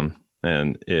touchdown,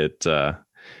 and it's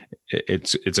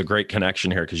a great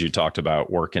connection here because you talked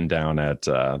about working down at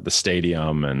the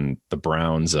stadium and the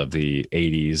Browns of the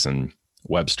 80s and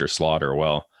Webster Slaughter.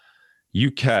 Well, you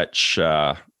catch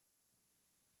the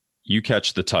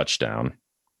touchdown,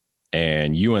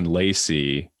 and you and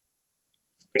Lacey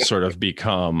sort of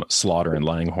become Slaughter and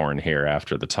Langhorne here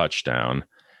after the touchdown.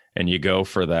 And you go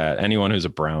for that. Anyone who's a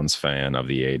Browns fan of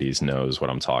the 80s knows what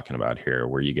I'm talking about here,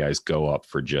 where you guys go up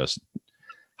for just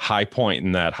high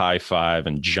pointing that high five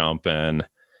and jumping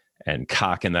and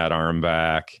cocking that arm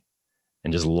back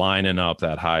and just lining up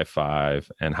that high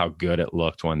five, and how good it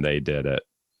looked when they did it.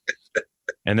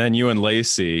 And then you and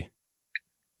Lacey,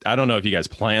 I don't know if you guys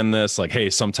planned this, like, hey,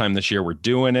 sometime this year we're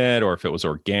doing it, or if it was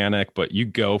organic, but you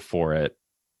go for it.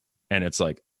 And it's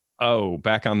like, oh,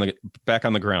 back on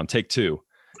the ground, take 2.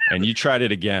 And you tried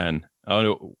it again.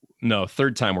 Oh, no,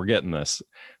 third time we're getting this.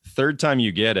 Third time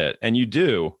you get it, and you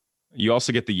do. You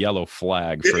also get the yellow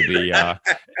flag for the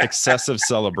excessive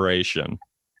celebration.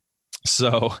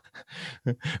 So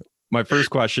my first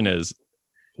question is,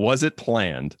 was it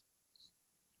planned?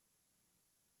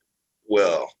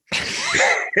 Well.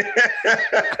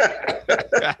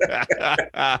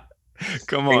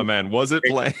 Come on, man. Was it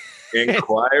planned?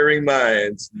 Inquiring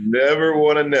minds never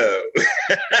want to know.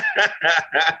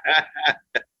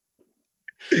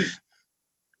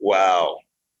 Wow.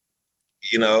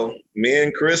 Me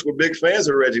and Chris were big fans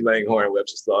of Reggie Langhorne and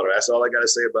Webster Slaughter. That's all I got to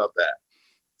say about that.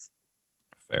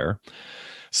 Fair.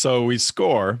 So we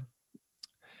score,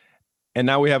 and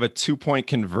now we have a 2-point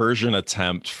conversion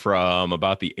attempt from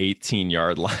about the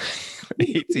 18-yard line.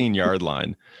 18-yard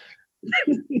line.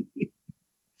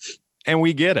 And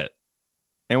we get it.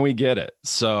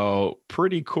 So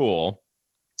pretty cool.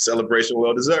 Celebration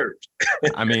well deserved.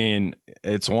 I mean,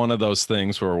 it's one of those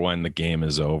things where when the game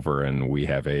is over and we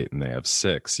have 8 and they have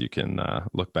 6, you can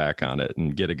look back on it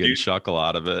and get a good chuckle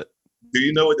out of it. Do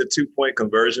you know what the 2-point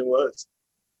conversion was?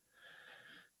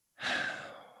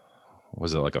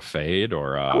 Was it like a fade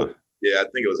or? Yeah, I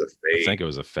think it was a fade. I think it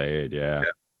was a fade. Yeah.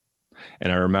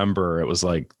 And I remember it was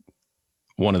like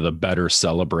one of the better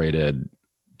celebrated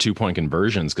 2-point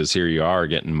conversions, because here you are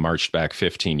getting marched back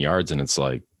 15 yards, and it's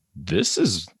like, this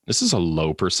is a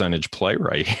low percentage play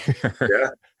right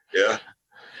here. Yeah.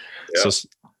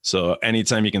 So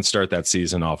anytime you can start that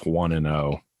season off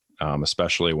 1-0,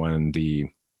 especially when the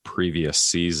previous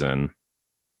season,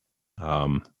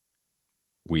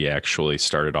 we actually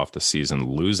started off the season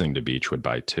losing to Beechwood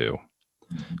by 2.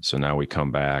 So now we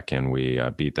come back and we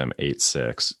beat them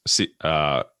 8-6.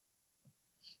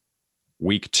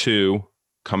 Week 2,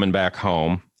 coming back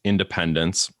home,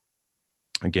 Independence,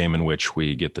 a game in which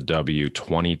we get the W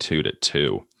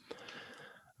 22-2.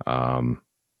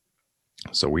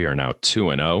 So we are now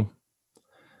 2-0.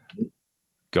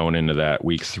 Going into that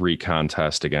week 3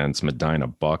 contest against Medina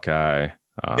Buckeye.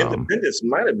 Independence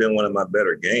might have been one of my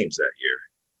better games that year.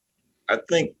 I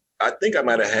think I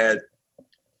might have had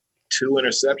 2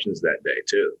 interceptions that day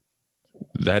too.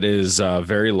 That is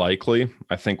very likely.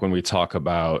 I think when we talk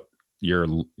about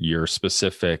your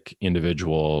specific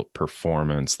individual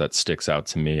performance that sticks out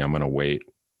to me, I'm going to wait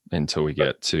until we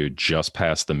get to just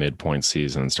past the midpoint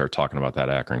season and start talking about that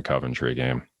Akron Coventry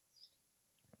game.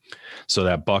 So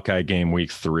that Buckeye game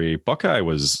week 3, Buckeye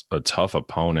was a tough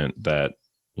opponent that,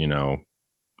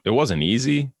 it wasn't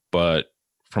easy, but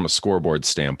from a scoreboard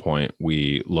standpoint,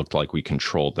 we looked like we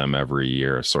controlled them every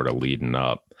year, sort of leading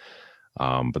up.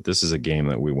 But this is a game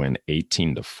that we win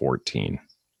 18-14.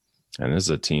 And this is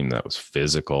a team that was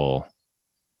physical,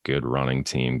 good running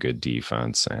team, good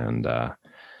defense. And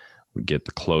we get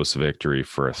the close victory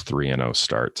for a 3-0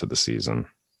 start to the season.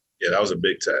 Yeah, that was a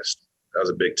big test. That was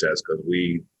a big test because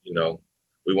we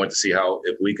went to see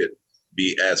if we could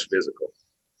be as physical.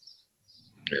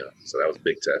 Yeah, so that was a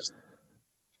big test.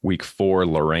 Week 4,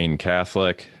 Lorain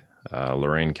Catholic.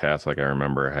 Lorain Catholic, I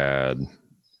remember, had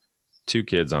 2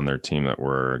 kids on their team that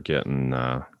were getting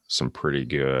some pretty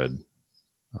good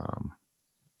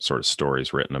sort of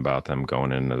stories written about them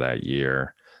going into that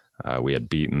year. We had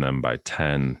beaten them by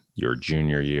 10 your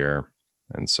junior year.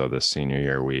 And so this senior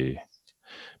year, we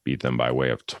beat them by way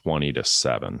of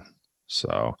 20-7.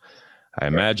 So I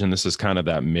imagine this is kind of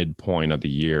that midpoint of the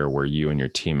year where you and your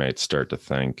teammates start to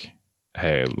think,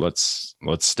 hey, let's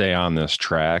stay on this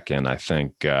track. And I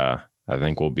think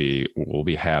we'll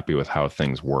be happy with how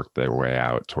things work their way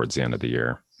out towards the end of the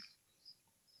year.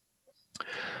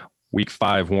 Week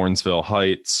 5, Warrensville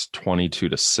Heights,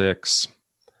 22-6. I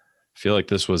feel like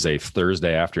this was a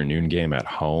Thursday afternoon game at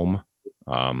home.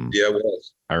 Yeah, it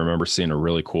was. I remember seeing a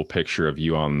really cool picture of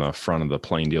you on the front of the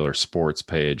Plain Dealer Sports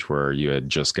page where you had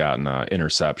just gotten an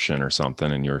interception or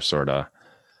something, and you were sort of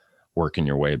working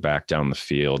your way back down the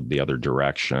field the other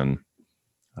direction.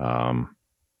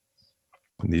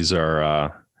 These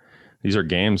are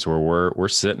games where we're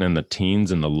sitting in the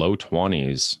teens and the low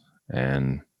 20s,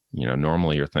 and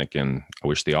normally you're thinking, I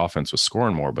wish the offense was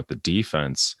scoring more, but the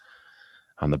defense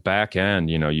on the back end,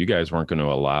 you guys weren't going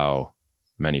to allow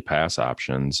many pass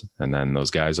options. And then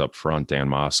those guys up front, Dan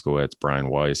Moskowitz, Brian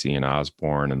Weiss, Ian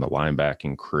Osborne, and the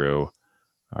linebacking crew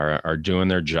are doing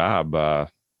their job,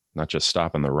 not just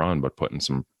stopping the run, but putting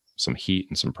some heat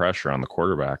and some pressure on the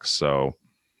quarterbacks. So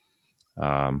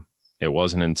it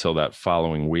wasn't until that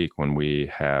following week when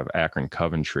we have Akron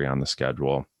Coventry on the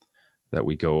schedule that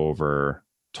we go over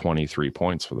 23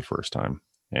 points for the first time.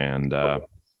 And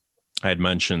I had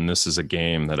mentioned this is a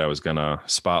game that I was going to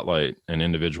spotlight an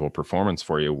individual performance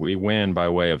for you. We win by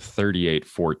way of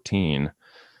 38-14.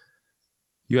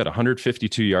 You had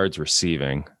 152 yards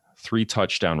receiving, 3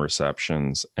 touchdown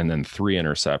receptions, and then 3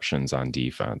 interceptions on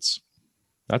defense.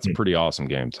 That's a pretty awesome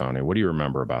game, Tony. What do you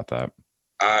remember about that?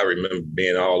 I remember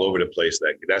being all over the place.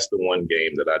 That's the one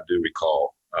game that I do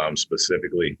recall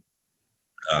specifically.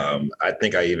 I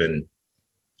think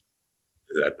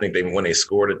when they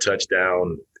scored a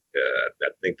touchdown, I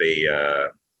think they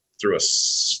threw a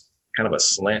kind of a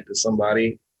slant to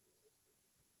somebody.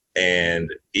 And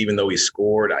even though he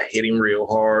scored, I hit him real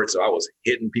hard. So I was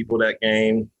hitting people that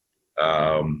game,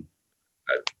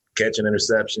 catching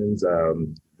interceptions,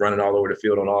 running all over the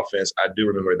field on offense. I do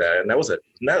remember that. And that was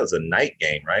a night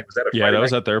game, right? Was that a Friday that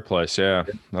was night? At their place. Yeah,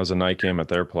 that was a night game at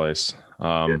their place.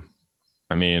 I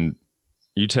mean,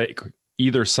 you take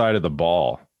either side of the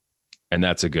ball, and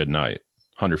that's a good night.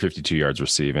 152 yards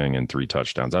receiving and 3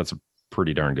 touchdowns. That's a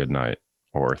pretty darn good night.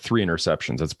 Or 3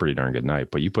 interceptions. That's a pretty darn good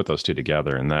night. But you put those 2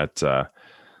 together, and that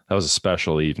was a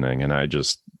special evening. And I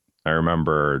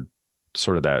remember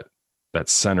sort of that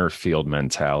center field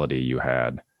mentality you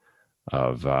had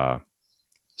of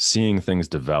seeing things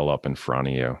develop in front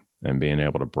of you and being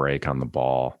able to break on the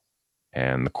ball,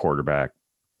 and the quarterback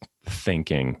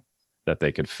thinking that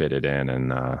they could fit it in.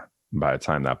 And by the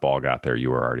time that ball got there,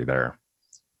 you were already there.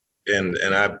 And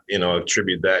I,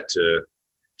 attribute that to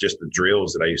just the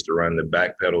drills that I used to run, the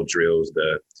backpedal drills,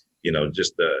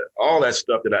 all that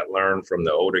stuff that I learned from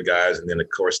the older guys. And then, of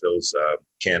course, those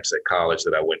camps at college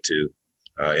that I went to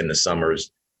in the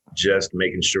summers, just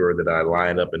making sure that I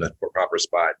lined up in the proper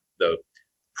spot, the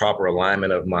proper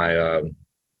alignment of my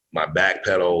my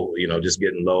backpedal, just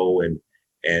getting low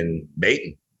and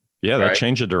baiting. Yeah, that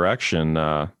changed the direction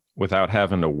without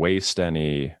having to waste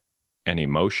any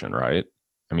motion, right?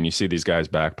 I mean, you see these guys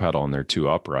backpedal and they're too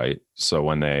upright. So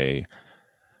when they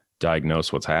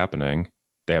diagnose what's happening,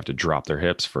 they have to drop their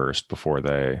hips first before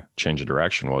they change the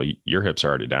direction. Well, your hips are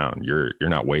already down. You're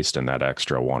not wasting that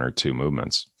extra 1 or 2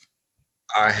 movements.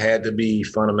 I had to be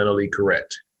fundamentally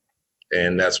correct.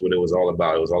 And that's what it was all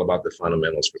about. It was all about the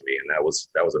fundamentals for me. And that was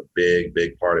a big,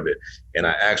 big part of it. And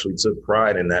I actually took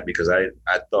pride in that because I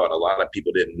thought a lot of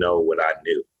people didn't know what I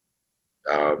knew.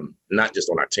 Not just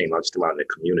on our team, not just out in the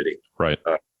community. Right.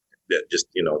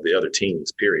 The other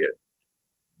teams, period.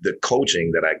 The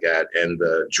coaching that I got and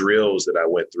the drills that I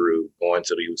went through going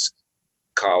to these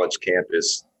college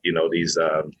campus, these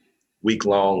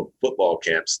week-long football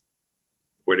camps,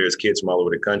 where there's kids from all over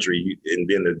the country, and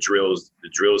then the drills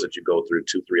that you go through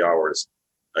 2-3 hours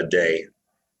a day.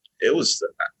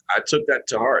 I took that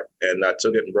to heart, and I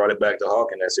took it and brought it back to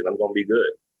Hawk, and I said, I'm going to be good.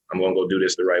 I'm going to go do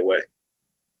this the right way.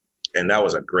 And that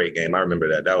was a great game. I remember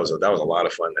that. That was a lot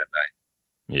of fun that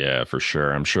night. Yeah, for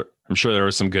sure. I'm sure there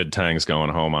was some good tangs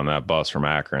going home on that bus from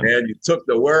Akron. Man, you took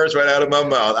the words right out of my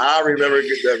mouth. I remember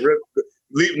that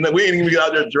leaving. We didn't even get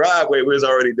out their driveway. We was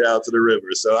already down to the river.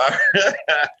 So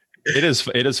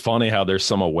it is funny how there's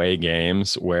some away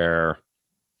games where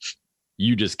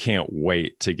you just can't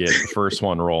wait to get the first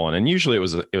one rolling. And usually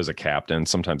it was a captain.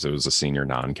 Sometimes it was a senior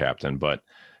non-captain, but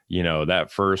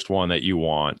that first one that you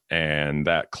want, and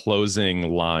that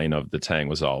closing line of the tang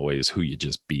was always who you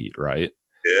just beat, right?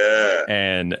 Yeah.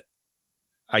 And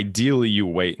ideally you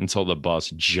wait until the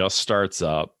bus just starts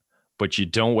up, but you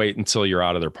don't wait until you're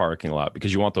out of their parking lot,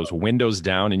 because you want those windows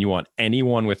down and you want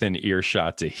anyone within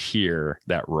earshot to hear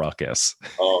that ruckus.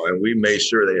 Oh, and we made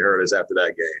sure they heard us after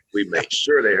that game. We made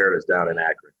sure they heard us down in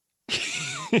Akron.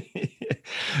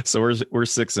 So we're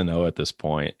 6-0 at this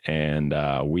point,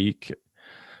 and week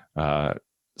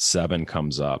 7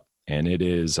 comes up, and it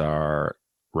is our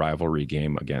rivalry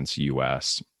game against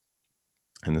US.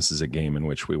 And this is a game in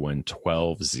which we win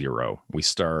 12-0. We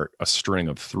start a string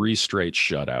of 3 straight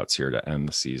shutouts here to end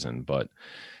the season. But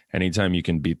anytime you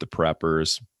can beat the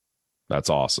Preppers,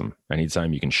 that's awesome.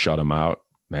 Anytime you can shut them out,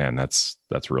 man, that's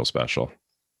real special.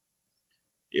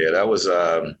 Yeah, that was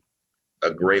a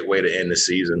great way to end the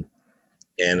season.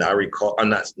 And I recall, I'm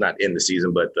not in the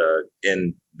season, but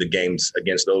in the games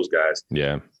against those guys.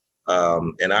 Yeah.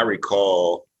 And I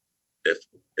recall,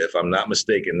 if I'm not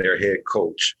mistaken, their head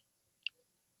coach,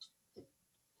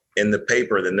 in the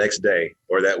paper the next day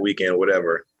or that weekend,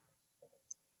 whatever,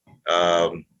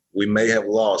 we may have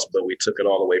lost, but we took it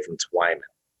all away from Twyman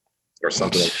or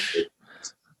something like that.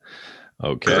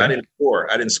 Okay. I didn't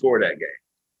score that game,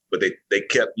 but they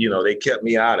kept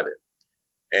me out of it.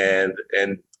 And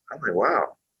I'm like,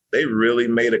 wow, they really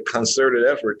made a concerted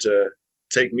effort to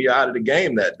take me out of the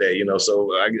game that day, so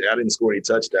I didn't score any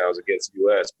touchdowns against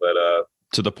US, but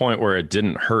to the point where it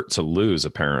didn't hurt to lose,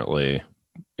 apparently.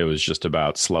 It was just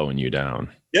about slowing you down.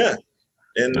 Yeah.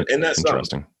 And that's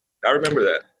interesting. I remember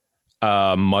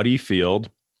that. Muddy field.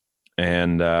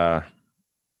 And man,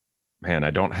 I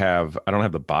don't have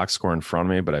the box score in front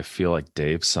of me, but I feel like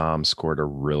Dave Somm scored a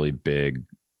really big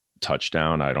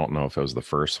touchdown. I don't know if it was the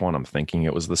first one. I'm thinking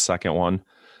it was the second one,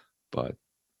 but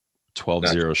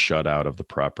 12-0 shutout of the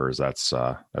Preppers.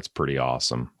 That's pretty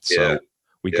awesome. So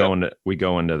we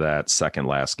go into that second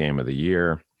last game of the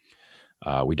year.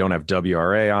 We don't have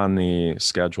WRA on the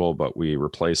schedule, but we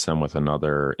replace them with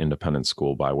another independent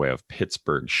school by way of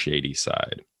Pittsburgh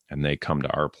Shadyside, and they come to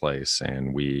our place,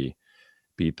 and we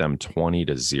beat them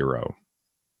 20-0.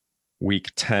 Week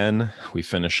 10, we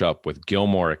finish up with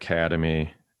Gilmore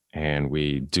Academy, and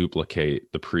we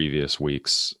duplicate the previous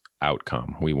week's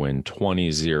outcome. We win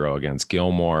 20-0 against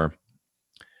Gilmore,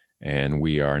 and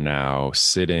we are now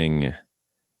sitting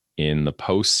in the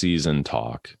postseason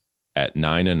talk at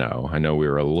 9-0. I know we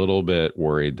were a little bit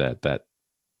worried that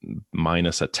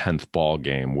minus a 10th ball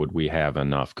game, would we have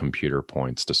enough computer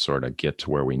points to sort of get to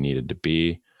where we needed to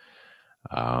be?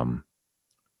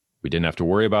 We didn't have to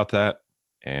worry about that,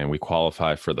 and we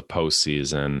qualify for the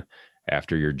postseason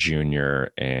after your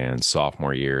junior and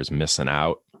sophomore years missing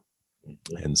out.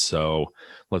 And so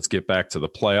let's get back to the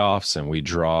playoffs, and we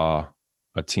draw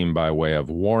a team by way of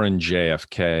Warren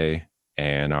JFK,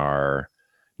 and our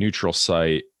neutral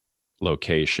site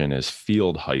location is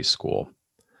Field High School.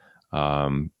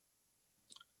 To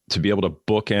be able to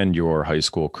bookend your high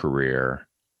school career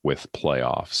with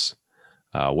playoffs,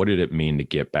 what did it mean to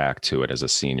get back to it as a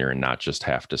senior and not just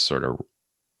have to sort of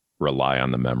rely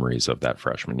on the memories of that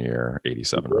freshman year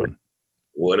 87 run?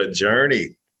 What a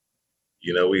journey.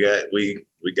 We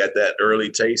got that early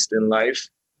taste in life.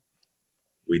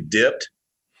 We dipped,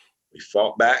 we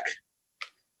fought back,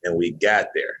 and we got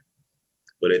there.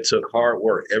 But it took hard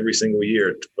work every single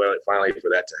year finally for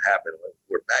that to happen.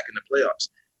 We're back in the playoffs,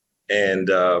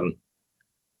 and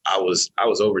I was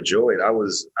overjoyed. I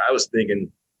was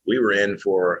thinking we were in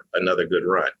for another good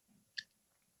run.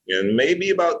 And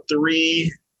maybe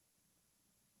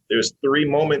there's 3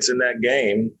 moments in that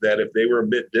game that if they were a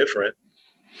bit different,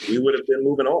 we would have been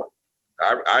moving on.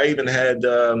 I even had,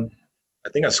 I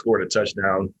think I scored a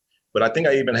touchdown, but I think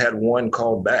I even had one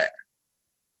called back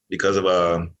because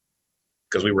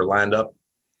we were lined up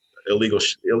illegal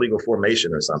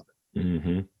formation or something.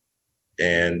 Mm-hmm.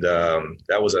 And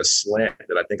that was a slant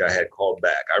that I think I had called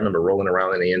back. I remember rolling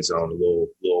around in the end zone, a little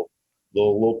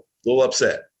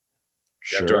upset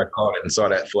after I caught it and saw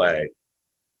that flag.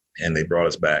 and they brought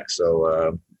us back.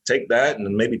 So take that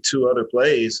and maybe 2 other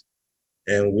plays,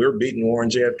 and we're beating Warren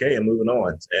JFK and moving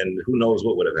on. And who knows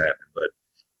what would have happened? But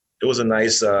it was a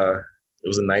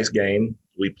nice game.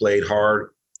 We played hard.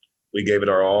 We gave it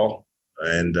our all.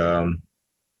 And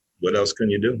what else can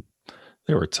you do?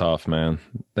 They were tough, man.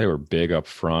 They were big up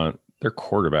front. Their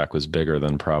quarterback was bigger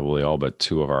than probably all but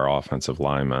 2 of our offensive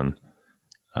linemen.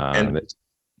 And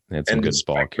they had some good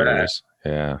ball carriers.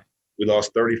 Yeah. We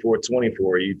lost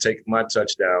 34-24. You take my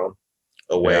touchdown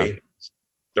away,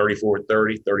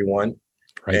 34-30, 31.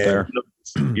 Right there.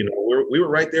 You know, we were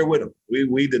right there with them.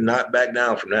 We did not back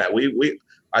down from that.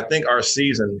 I think our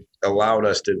season allowed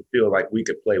us to feel like we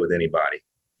could play with anybody,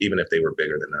 even if they were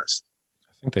bigger than us.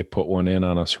 I think they put one in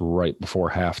on us right before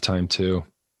halftime too.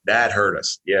 That hurt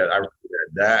us. Yeah, I remember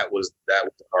that was a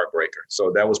heartbreaker.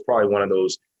 So that was probably one of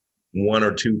those 1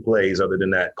 or 2 plays other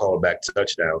than that called back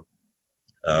touchdown.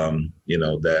 You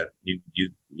know, that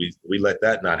we let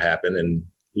that not happen, and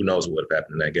who knows what would have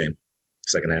happened in that game,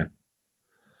 second half.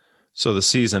 So the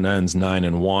season ends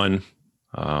 9-1.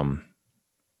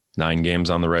 9 games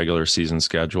on the regular season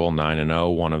schedule,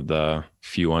 9-0, one of the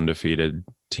few undefeated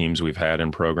teams we've had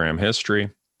in program history.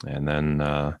 And then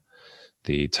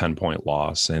the 10-point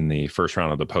loss in the first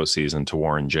round of the postseason to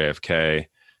Warren JFK.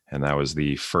 And that was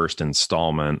the first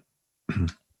installment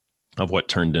of what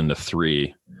turned into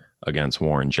 3 against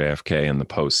Warren JFK in the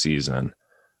postseason.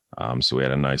 So we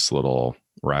had a nice little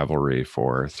rivalry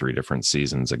for 3 different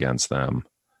seasons against them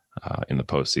in the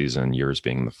postseason, yours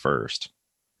being the first.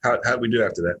 How did we do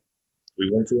after that? We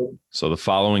went to them? So the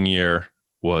following year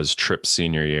was Tripp's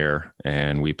senior year,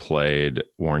 and we played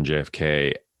Warren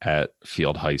JFK at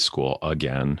Field High School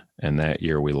again. And that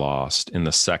year we lost in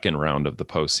the second round of the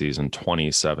postseason,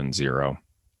 27-0.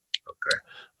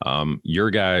 Okay.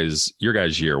 Your guys'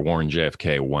 year, Warren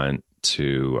JFK went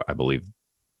to, I believe,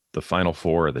 the Final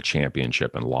Four of the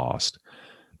championship and lost.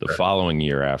 The following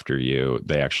year after you,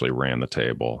 they actually ran the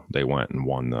table. They went and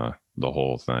won the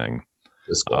whole thing.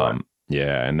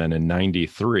 Yeah. And then in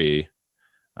 93,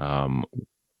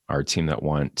 our team that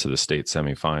went to the state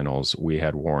semifinals, we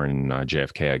had Warren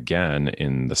JFK again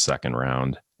in the second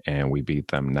round, and we beat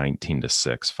them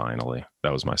 19-6 finally.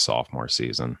 That was my sophomore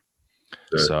season.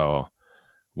 Good. So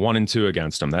 1-2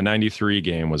 against them. That 93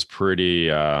 game was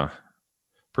pretty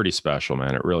special,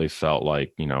 man. It really felt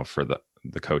like, you know, for the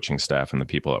coaching staff and the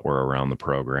people that were around the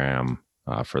program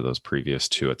for those previous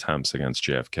 2 attempts against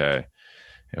JFK,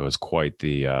 it was quite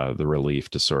the relief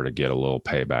to sort of get a little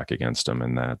payback against them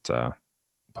in that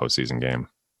postseason game.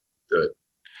 Good.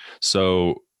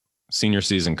 So senior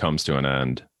season comes to an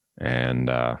end, and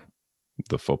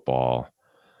the football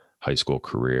high school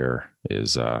career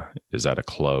is at a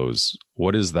close.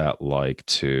 What is that like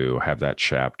to have that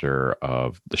chapter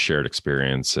of the shared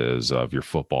experiences of your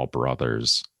football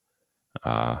brothers,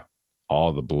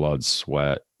 all the blood,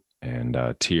 sweat, and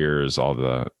tears, all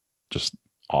the just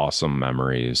awesome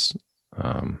memories?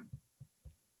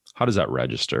 How does that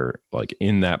register, like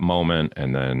in that moment,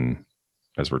 and then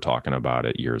as we're talking about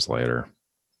it years later?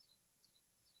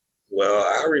 Well,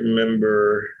 I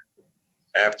remember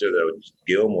after the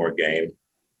Gilmore game,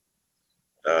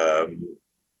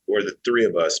 where the 3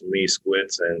 of us, me,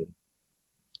 Squits, and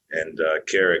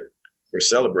Carrick, were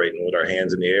celebrating with our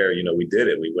hands in the air. You know, we did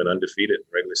it. We went undefeated in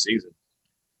regular season.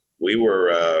 We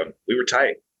were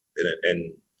tight,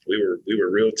 and we were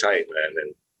real tight, man.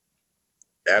 And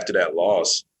after that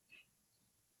loss,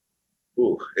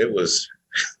 it was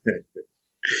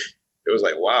it was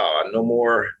like, wow, no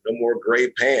more gray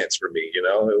pants for me. You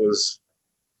know, it was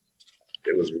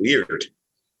weird.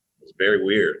 It was very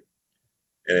weird.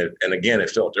 And again, it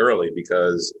felt early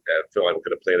because I felt like we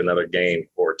could have played another game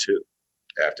or 2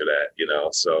 after that, you know,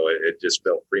 so it just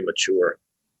felt premature.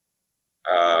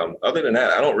 Other than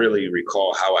that, I don't really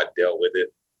recall how I dealt with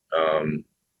it.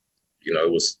 You know,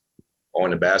 it was on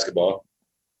the basketball,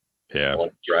 on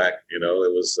the track, you know,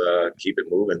 it was keep it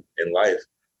moving in life.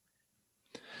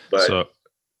 But so,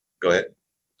 go ahead.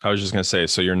 I was just going to say,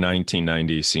 so your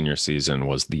 1990 senior season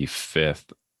was the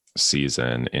 5th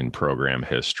season in program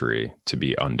history to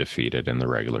be undefeated in the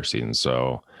regular season.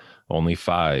 So only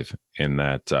 5 in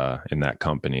that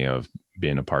company of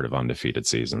being a part of undefeated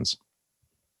seasons.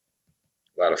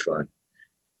 A lot of fun.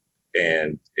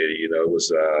 And it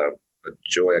was a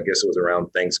joy. I guess it was around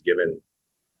Thanksgiving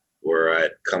where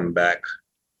I'd come back.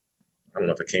 I don't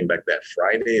know if I came back that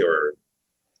Friday or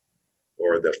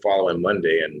the following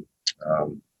Monday. And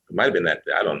it might have been that,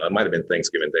 I don't know, it might have been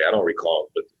Thanksgiving Day. I don't recall.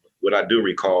 But what I do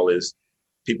recall is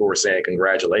people were saying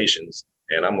congratulations.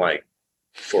 And I'm like,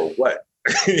 for what?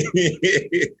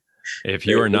 If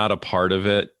you are not a part of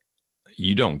it,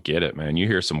 you don't get it, man. You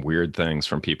hear some weird things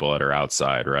from people that are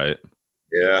outside, right?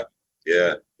 Yeah,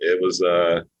 yeah. It was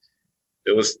a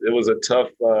tough.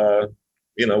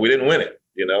 We didn't win it.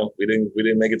 We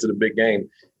didn't make it to the big game.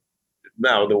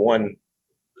 Now the one,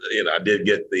 I did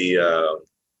get the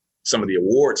some of the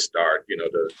awards start.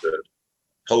 The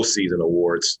postseason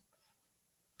awards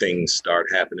things start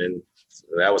happening. So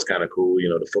that was kind of cool.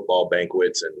 The football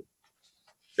banquets and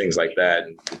things like that,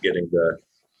 and getting the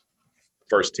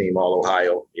first team All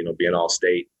Ohio. Being All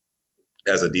State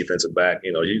as a defensive back.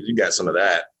 You got some of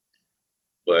that,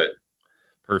 but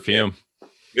perfume.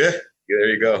 Yeah, there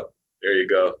you go. There you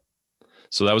go.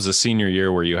 So that was a senior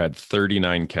year where you had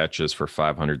 39 catches for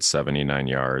 579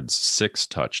 yards, 6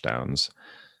 touchdowns.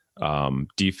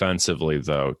 Defensively,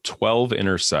 though, 12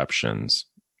 interceptions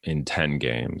in 10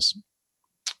 games.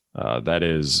 That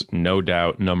is no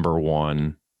doubt number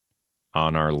one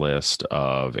on our list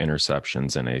of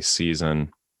interceptions in a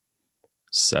season.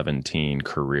 17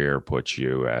 career puts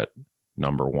you at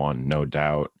number one, no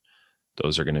doubt.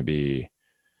 Those are going to be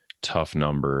tough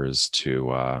numbers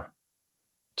to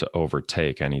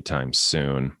overtake anytime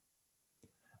soon.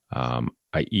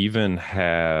 I even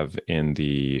have in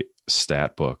the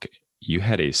stat book, you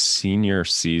had a senior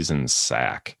season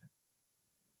sack.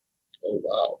 Oh,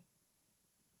 wow.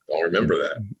 Don't remember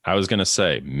that. I was going to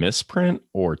say misprint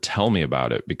or tell me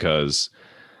about it, because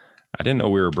I didn't know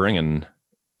we were bringing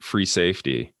free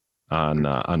safety on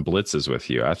blitzes with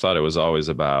you. I thought it was always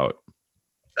about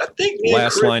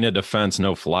last line of defense,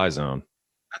 no fly zone.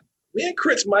 Me and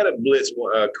Chris might have blitzed,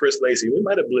 Chris Lacey. We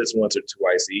might have blitzed once or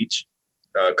twice each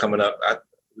coming up.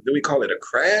 Do we call it a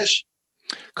crash?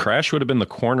 Crash would have been the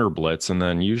corner blitz, and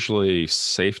then usually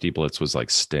safety blitz was like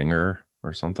stinger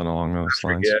or something along those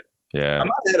lines. Yeah, I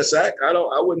might have had a sack. I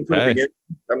wouldn't put it against.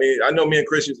 I mean, I know me and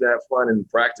Chris used to have fun in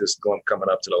practice coming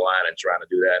up to the line and trying to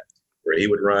do that, where he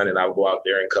would run and I would go out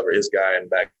there and cover his guy and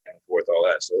back and forth, all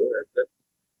that. So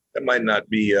that might not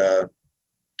be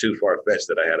too far fetched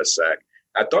that I had a sack.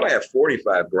 I thought I had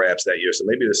 45 grabs that year, so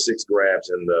maybe the 6 grabs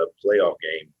in the playoff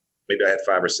game. Maybe I had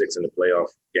 5 or 6 in the playoff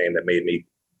game that made me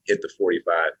hit the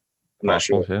 45. I'm not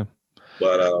sure. Yeah.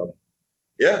 But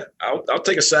yeah, I'll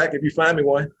take a sack if you find me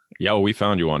one. Yeah, we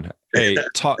found you one. Hey,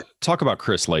 talk about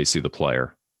Chris Lacey, the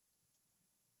player.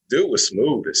 Dude was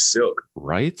smooth as silk.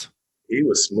 Right? He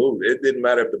was smooth. It didn't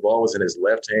matter if the ball was in his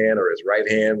left hand or his right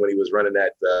hand when he was running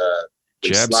that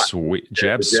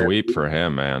jab sweep for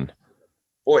him, man.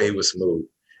 Boy, he was smooth.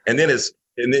 And then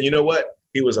you know what?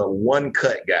 He was a one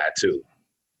cut guy too.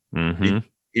 Mm-hmm.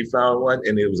 He found one,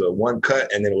 and it was a one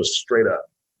cut, and then it was straight up.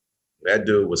 That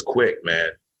dude was quick, man.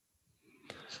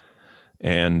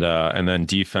 And then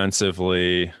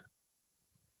defensively,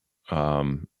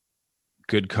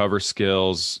 good cover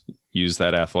skills, use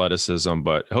that athleticism,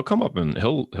 but he'll come up and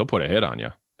he'll put a hit on you.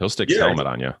 He'll stick his helmet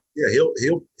on you. Yeah,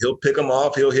 he'll pick them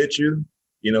off. He'll hit you.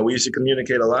 We used to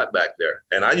communicate a lot back there,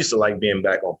 and I used to like being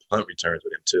back on punt returns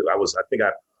with him too. I think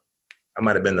I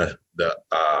might have been the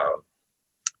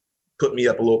put me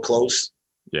up a little close.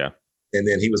 Yeah. And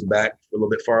then he was back a little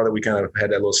bit farther. We kind of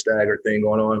had that little stagger thing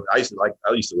going on. I used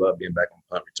to love being back on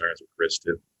punt returns with Chris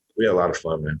too. We had a lot of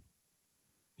fun, man.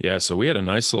 Yeah, so we had a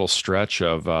nice little stretch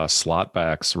of slot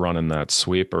backs running that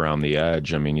sweep around the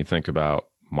edge. I mean, you think about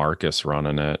Marcus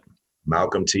running it.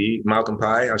 Malcolm Pye, Malcolm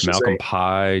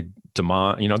Pye,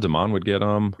 Damon would get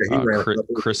them. Yeah,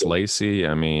 Chris Lacey.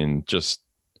 I mean, just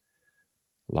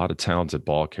a lot of talented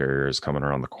ball carriers coming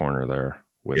around the corner there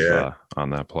with on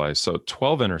that play. So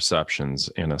 12 interceptions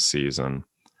in a season.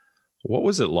 What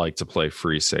was it like to play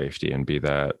free safety and be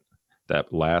that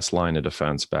last line of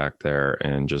defense back there,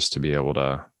 and just to be able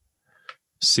to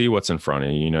see what's in front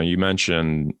of you? You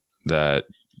mentioned that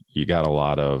you got a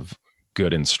lot of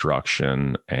good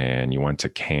instruction and you went to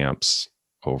camps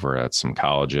over at some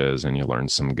colleges and you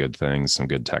learned some good things, some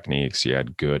good techniques. You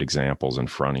had good examples in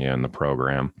front of you in the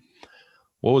program.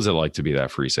 What was it like to be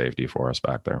that free safety for us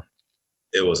back there?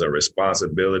 It was a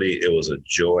responsibility. It was a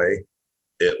joy.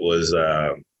 It was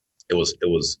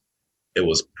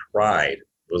pride.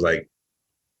 It was like,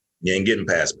 you ain't getting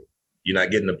past me. You're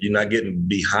not getting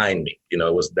behind me.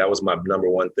 That was my number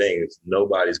one thing.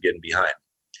 Nobody's getting behind me.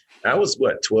 I was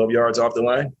 12 yards off the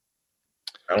line.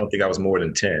 I don't think I was more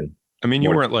than 10. I mean, you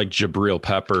weren't like Jabril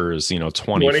Peppers,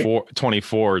 24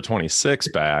 or 26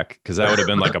 back, because that would have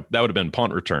been that would have been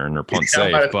punt return or punt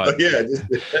safe. But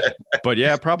but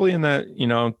yeah, probably in that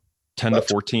 10 to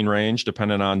 14 range,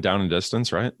 depending on down and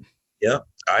distance, right? Yeah,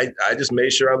 I just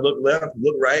made sure I looked left,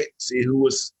 looked right, see who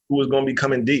was going to be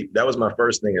coming deep. That was my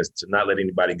first thing, is to not let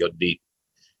anybody go deep.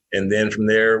 And then from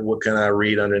there, what can I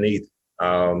read underneath?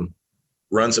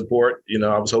 run support.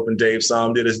 I was hoping Dave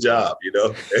Somm did his job.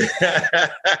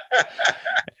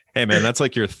 Hey, man, that's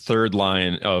like your third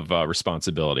line of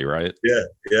responsibility, right?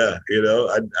 Yeah.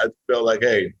 I felt like,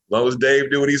 hey, as long as Dave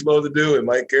do what he's supposed to do and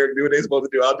Mike Carrick do what they're supposed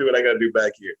to do, I'll do what I got to do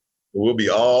back here. We'll be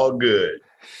all good.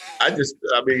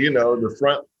 The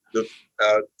front,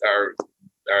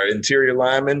 our interior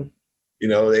linemen,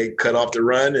 they cut off the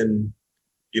run and,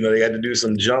 they had to do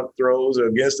some jump throws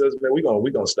against us. Man, we're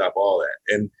gonna stop all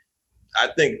that. And I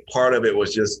think part of it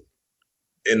was just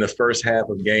in the first half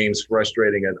of games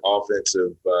frustrating an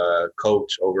offensive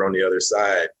coach over on the other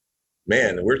side.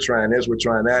 Man, we're trying this, we're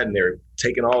trying that, and they're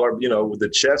taking all our, with the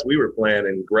chess we were playing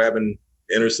and grabbing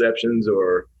interceptions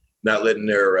or not letting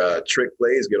their trick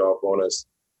plays get off on us.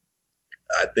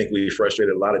 I think we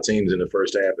frustrated a lot of teams in the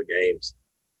first half of games.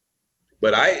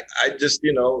 But I just,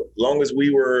 as long as we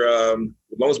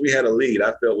had a lead,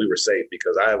 I felt we were safe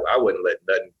because I wouldn't let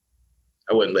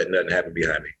nothing happen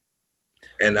behind me.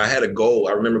 And I had a goal.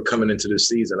 I remember coming into this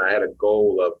season, I had a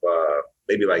goal of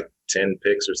maybe like 10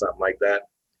 picks or something like that.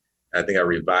 I think I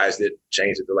revised it,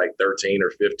 changed it to like 13 or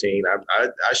 15.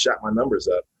 I shot my numbers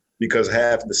up because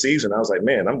half the season I was like,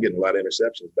 man, I'm getting a lot of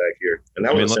interceptions back here. And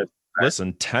that was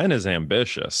listen, 10 is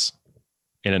ambitious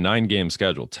in a 9-game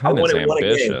schedule. 10 is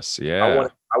ambitious. Yeah.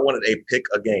 I wanted a pick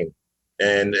a game.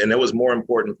 And it was more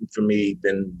important for me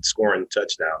than scoring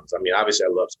touchdowns. I mean, obviously I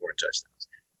love scoring touchdowns,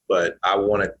 but I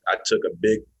took a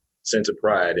big sense of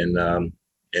pride in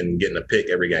getting a pick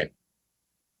every game.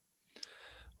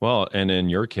 Well, and in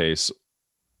your case,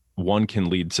 one can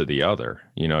lead to the other.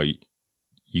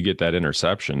 You get that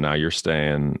interception. Now you're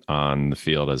staying on the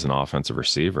field as an offensive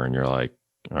receiver, and you're like,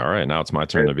 all right, now it's my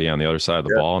turn to be on the other side of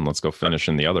the ball, and let's go finish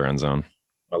in the other end zone.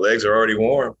 My legs are already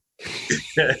warm.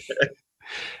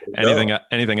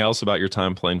 Anything else about your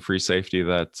time playing free safety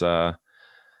that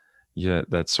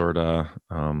that sort of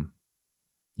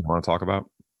you want to talk about?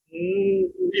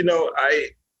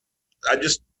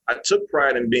 I took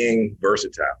pride in being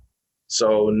versatile.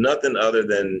 So nothing other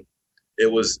than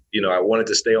it was, I wanted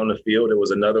to stay on the field. It was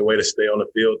another way to stay on the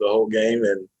field the whole game.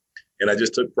 And I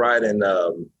just took pride in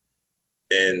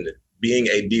being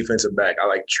a defensive back.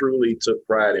 I truly took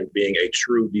pride in being a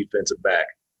true defensive back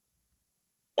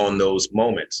on those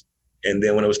moments. And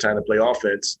then when it was time to play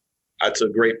offense, I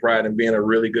took great pride in being a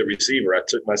really good receiver. I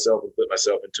took myself and put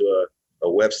myself into a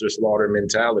Webster Slaughter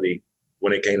mentality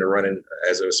when it came to running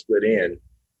as a split end.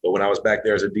 But when I was back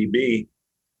there as a DB,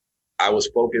 I was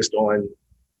focused on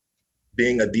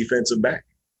being a defensive back.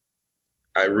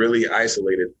 I really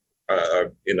isolated,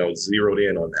 zeroed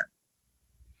in on that.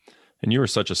 And you were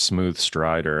such a smooth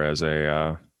strider as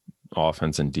a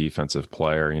offense and defensive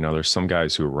player. There's some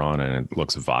guys who run and it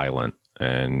looks violent,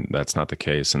 and that's not the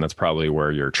case. And that's probably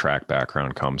where your track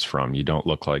background comes from. You don't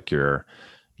look like you're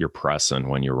pressing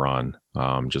when you run,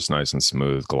 just nice and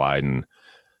smooth, gliding.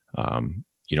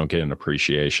 You don't get an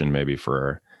appreciation maybe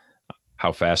for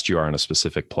how fast you are in a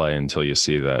specific play until you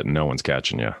see that no one's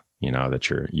catching you,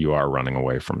 that you are running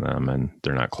away from them and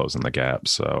they're not closing the gap.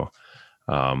 So,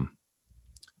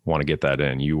 want to get that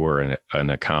in. You were an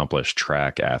accomplished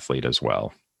track athlete as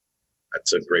well. I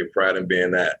took great pride in being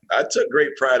that. I took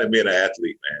great pride in being an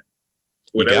athlete, man.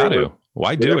 You got to.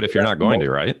 Why do it if you're not going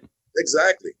to, right?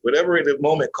 Exactly. Whatever the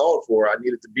moment called for, I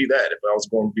needed to be that. If I was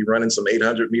going to be running some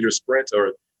 800-meter sprints,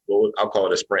 or I'll call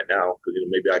it a sprint now because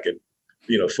maybe I can,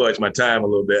 fudge my time a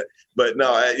little bit. But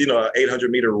no, an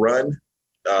 800-meter run.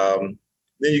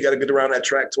 Then you got to get around that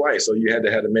track twice. So you had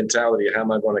to have the mentality of how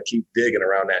am I going to keep digging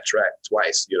around that track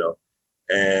twice,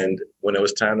 And when it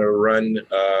was time to run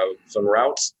some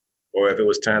routes, or if it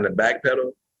was time to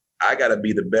backpedal, I got to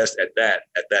be the best at that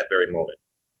very moment.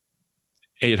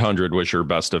 800 was your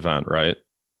best event, right?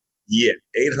 Yeah,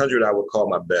 800 I would call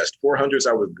my best. 400s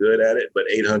I was good at it, but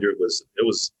 800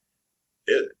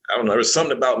 I don't know. There was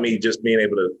something about me just being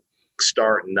able to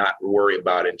start and not worry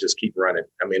about it and just keep running.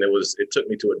 I mean, it took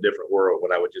me to a different world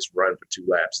when I would just run for 2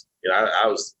 laps. I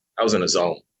was in a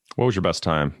zone. What was your best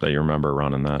time that you remember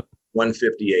running that?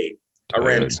 158. I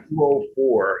ran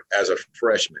 204 as a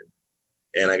freshman,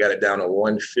 and I got it down to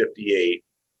 158.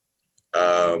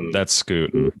 That's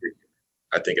scooting.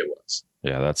 I think it was.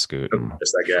 Yeah, that's scooting.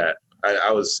 Yes, I got.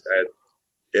 I was at.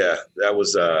 Yeah, that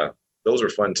was. Those were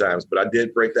fun times, but I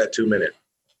did break that 2-minute.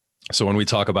 So when we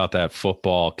talk about that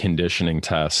football conditioning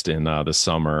test in the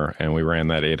summer, and we ran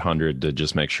that 800 to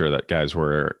just make sure that guys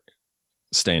were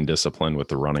staying disciplined with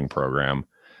the running program,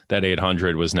 that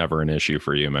 800 was never an issue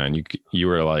for you, man. You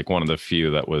were like one of the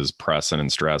few that was pressing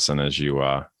and stressing as you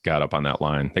got up on that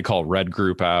line. They call red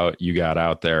group out. You got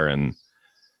out there and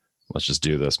let's just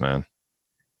do this, man.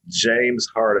 James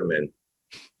Hardiman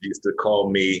used to call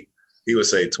me He would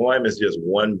say, Twime is just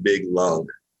one big lung.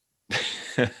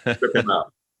 Rip him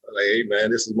out. I'm like, hey, man,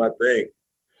 this is my thing.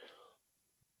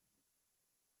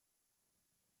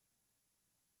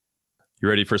 You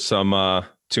ready for some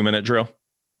 2-minute drill?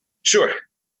 Sure.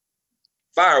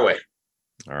 Fire away.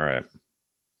 All right.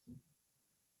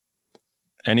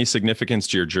 Any significance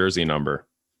to your jersey number?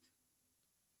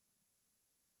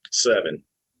 7.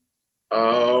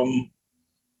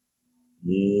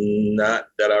 Not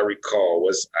that I recall.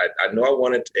 I know I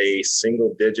wanted a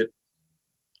single digit.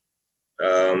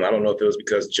 I don't know if it was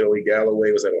because Joey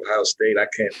Galloway was at Ohio State. I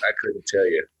couldn't tell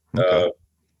you. Okay.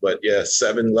 But yeah,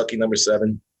 7, lucky number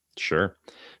 7. Sure.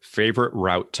 Favorite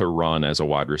route to run as a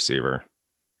wide receiver?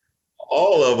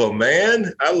 All of them,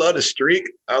 man. I love the streak.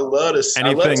 I love the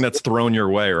anything that's thrown your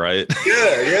way, right?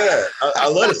 Yeah. I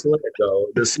love the slant though.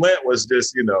 The slant was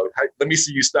just, let me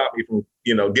see you stop me from,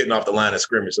 getting off the line of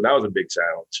scrimmage. So that was a big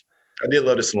challenge. I did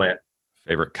love the slant.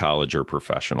 Favorite college or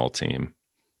professional team?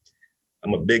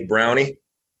 I'm a big Brownie,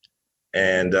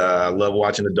 and I love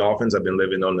watching the Dolphins. I've been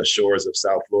living on the shores of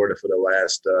South Florida for the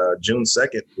last June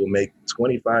 2nd will make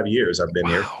 25 years I've been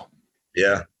here.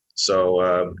 Yeah.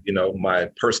 So, my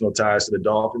personal ties to the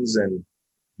Dolphins and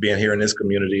being here in this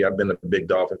community, I've been a big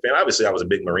Dolphin fan. Obviously, I was a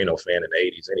big Marino fan in the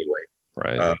 80s anyway.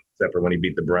 Right. Except for when he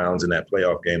beat the Browns in that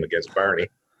playoff game against Bernie.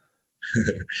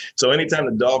 So anytime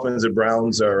the Dolphins or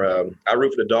Browns are, I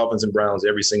root for the Dolphins and Browns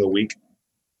every single week.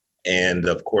 And,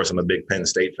 of course, I'm a big Penn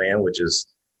State fan, which is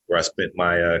where I spent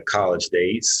my college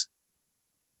days.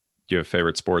 Do you have a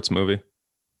favorite sports movie?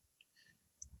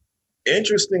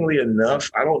 Interestingly enough,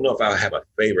 I don't know if I have a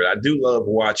favorite. I do love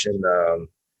watching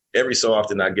every so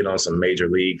often I get on some major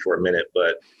league for a minute,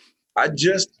 but I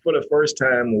just for the first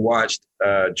time watched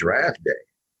Draft Day.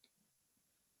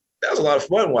 That was a lot of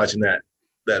fun watching that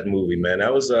movie, man.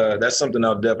 That's something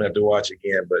I'll definitely have to watch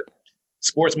again. But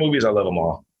sports movies, I love them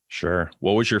all. Sure.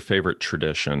 What was your favorite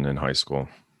tradition in high school?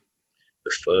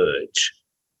 The fudge.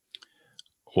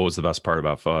 What was the best part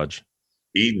about fudge?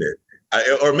 Eating it.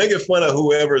 Or making fun of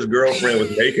whoever's girlfriend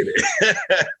was making it.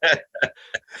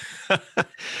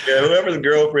 Yeah, whoever's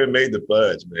girlfriend made the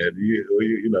fudge, man.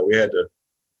 We had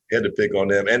to pick on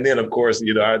them. And then, of course,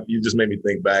 you just made me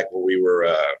think back when we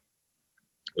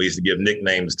used to give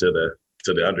nicknames to the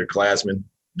underclassmen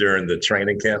during the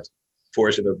training camp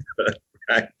portion of the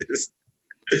practice.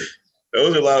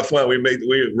 Those are a lot of fun. We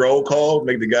roll call,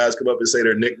 make the guys come up and say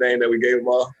their nickname that we gave them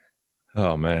all.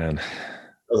 Oh man,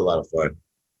 that was a lot of fun.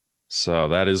 So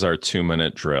that is our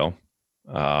 2-minute drill.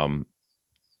 Back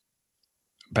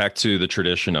to the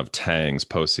tradition of tangs,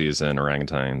 postseason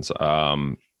orangutans.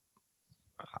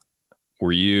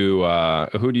 Were you?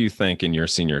 Who do you think in your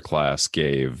senior class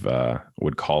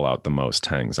would call out the most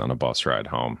tangs on a bus ride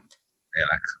home? Man,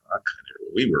 I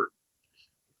couldn't.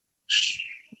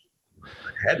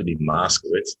 Had to be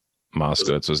Moskowitz.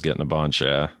 Moskowitz was getting a bunch,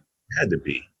 yeah. Had to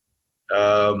be.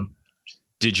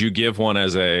 Did you give one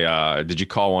did you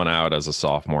call one out as a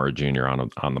sophomore or junior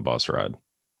on the bus ride?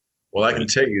 Well, I can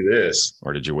tell you this.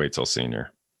 Or did you wait till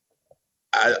senior?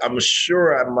 I'm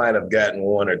sure I might have gotten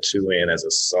 1 or 2 in as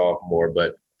a sophomore,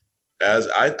 but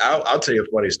I'll tell you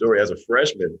a funny story. As a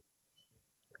freshman,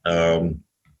 and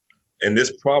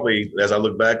this probably, as I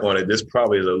look back on it, this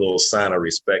probably is a little sign of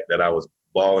respect that I was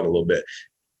balling a little bit.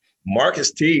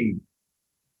 Marcus T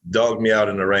dogged me out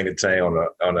in the orangutan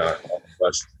on a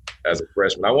bus as a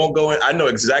freshman. I won't go in. I know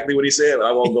exactly what he said, but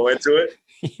I won't go into it.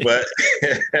 But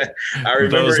I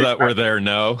remember those that were there.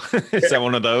 No, is that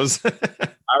one of those?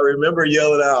 I remember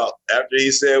yelling out after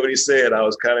he said what he said. I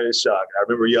was kind of in shock. I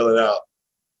remember yelling out,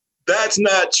 "That's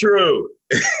not true!"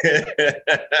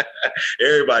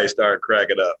 Everybody started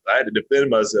cracking up. I had to defend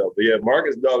myself. But yeah,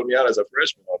 Marcus dogged me out as a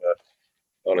freshman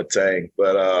on a tang.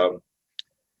 But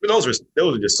those were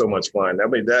just so much fun. I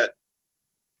mean, that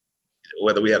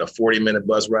whether we had a 40-minute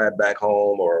bus ride back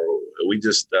home or we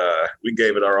just we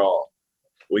gave it our all.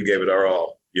 We gave it our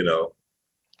all.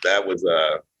 That was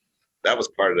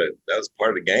part of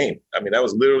the game. I mean, that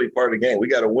was literally part of the game. We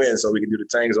got to win so we can do the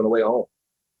tangs on the way home.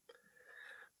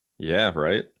 Yeah,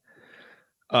 right.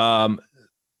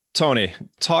 Tony,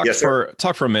 talk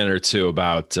for a minute or two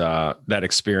about that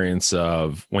experience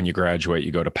of when you graduate,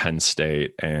 you go to Penn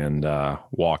State and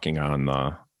walking on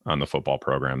the football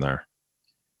program there.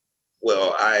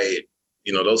 Well,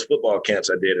 those football camps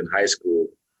I did in high school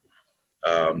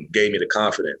gave me the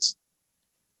confidence.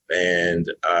 And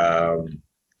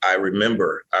I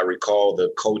recall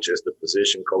the coaches, the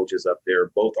position coaches up there,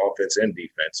 both offense and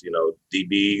defense,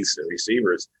 DBs and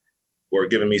receivers were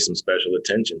giving me some special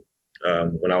attention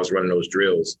when I was running those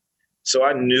drills. So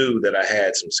I knew that I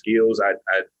had some skills. I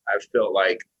felt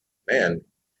like, man,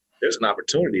 there's an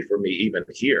opportunity for me even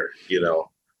here,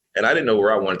 and I didn't know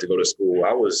where I wanted to go to school.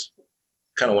 I was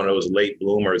kind of one of those late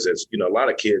bloomers. As a lot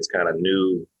of kids kind of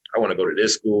knew I want to go to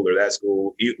this school or that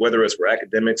school, whether it's for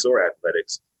academics or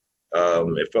athletics.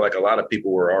 It felt like a lot of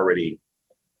people were already.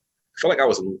 I felt like I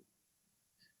was.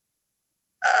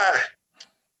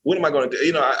 What am I going to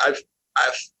do?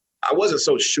 I wasn't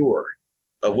so sure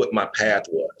of what my path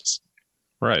was.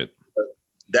 Right. But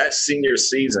that senior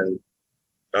season,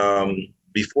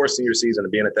 before senior season,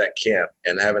 and being at that camp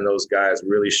and having those guys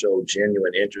really show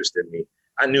genuine interest in me,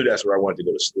 I knew that's where I wanted to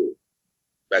go to school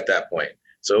at that point.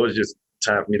 So it was just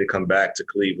time for me to come back to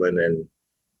Cleveland and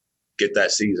get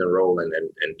that season rolling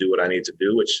and do what I need to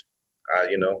do, which, I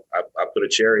put a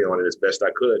cherry on it as best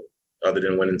I could, other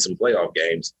than winning some playoff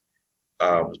games.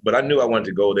 But I knew I wanted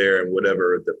to go there, and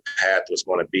whatever the path was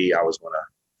going to be, I was going to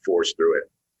forge through it.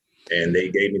 And they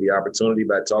gave me the opportunity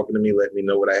by talking to me, letting me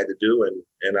know what I had to do,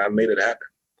 and I made it happen.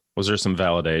 Was there some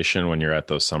validation when you're at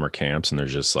those summer camps and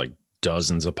there's just like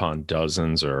dozens upon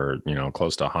dozens or,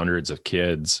 close to hundreds of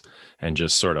kids, and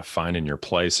just sort of finding your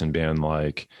place and being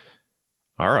like,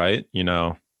 all right,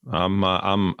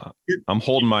 I'm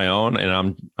holding my own,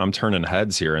 and I'm turning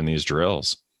heads here in these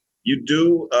drills. You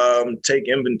do take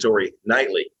inventory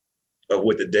nightly of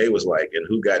what the day was like and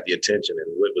who got the attention and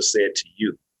what was said to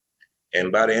you.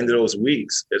 And by the end of those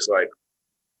weeks, it's like,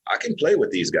 I can play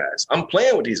with these guys. I'm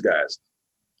playing with these guys.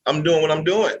 I'm doing what I'm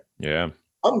doing. Yeah.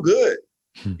 I'm good.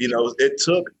 It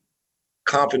took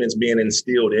confidence being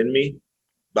instilled in me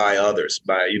by others,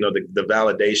 by, the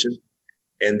validation.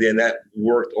 And then that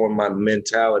worked on my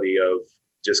mentality of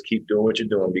just keep doing what you're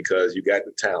doing because you got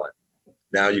the talent.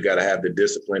 Now you got to have the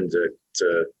discipline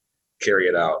to carry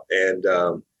it out. And,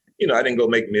 I didn't go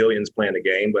make millions playing the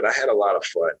game, but I had a lot of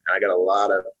fun. I got a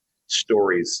lot of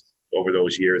stories over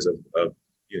those years of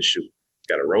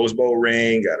got a Rose Bowl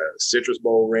ring, got a Citrus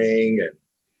Bowl ring. And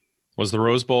was the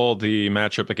Rose Bowl the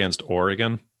matchup against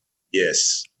Oregon?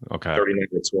 Yes. Okay.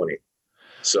 39-20.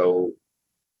 So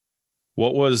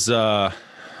what was like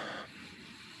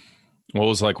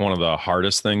one of the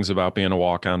hardest things about being a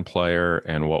walk-on player,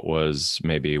 and what was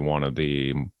maybe one of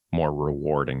the more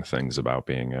rewarding things about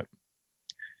being it?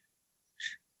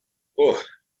 Oh,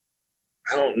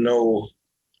 I don't know.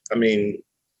 I mean,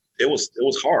 it was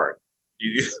hard.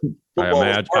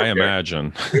 I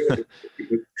imagine.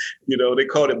 They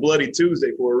called it Bloody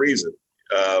Tuesday for a reason.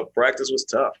 Practice was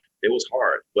tough. It was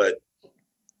hard, but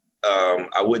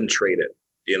I wouldn't trade it.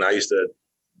 I used to,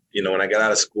 when I got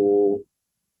out of school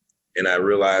and I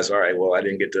realized, all right, well, I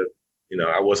didn't get to,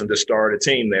 I wasn't the star of the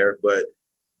team there, but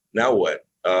now what?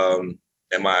 Am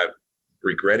I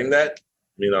regretting that?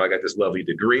 I got this lovely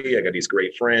degree. I got these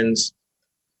great friends,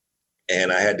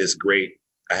 and I had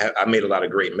I made a lot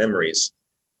of great memories.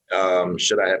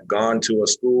 Should I have gone to a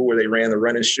school where they ran the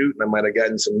run and shoot, and I might have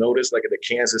gotten some notice, like at the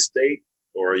Kansas State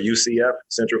or UCF,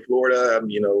 Central Florida,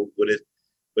 would it?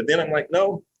 But then I'm like,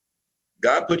 no,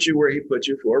 God put you where He put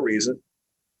you for a reason.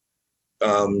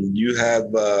 You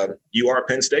are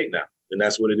Penn State now, and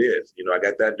that's what it is. I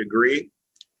got that degree,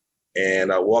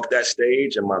 and I walked that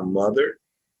stage, and my mother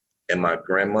and my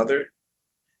grandmother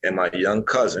and my young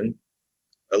cousin,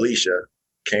 Alicia,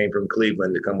 came from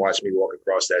Cleveland to come watch me walk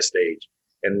across that stage.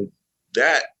 And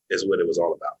that is what it was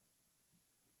all about.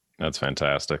 That's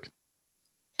fantastic.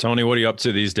 Tony, what are you up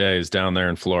to these days down there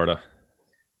in Florida?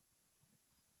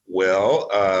 Well,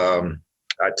 I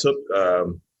took, I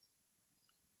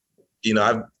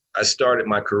started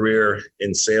my career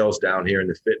in sales down here in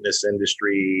the fitness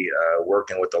industry,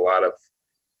 working with a lot of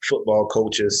football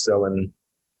coaches, selling,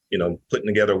 putting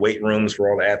together weight rooms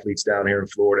for all the athletes down here in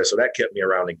Florida. So that kept me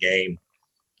around the game.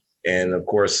 And of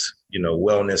course,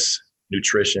 wellness,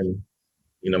 nutrition,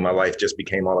 my life just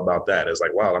became all about that. It's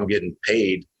like, wow, I'm getting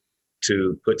paid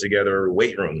to put together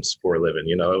weight rooms for a living.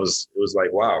 It was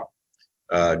like, wow,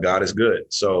 God is good.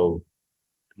 So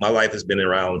my life has been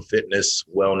around fitness,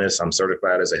 wellness. I'm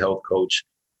certified as a health coach.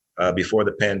 Before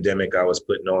the pandemic, I was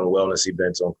putting on wellness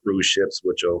events on cruise ships,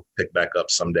 which will pick back up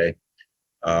someday.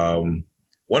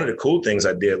 One of the cool things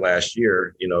I did last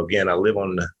year, again, I live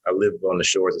on the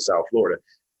shores of South Florida.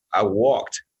 I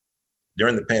walked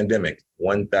during the pandemic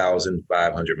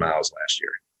 1,500 miles last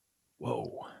year.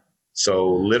 Whoa. So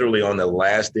literally on the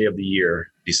last day of the year,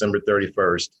 December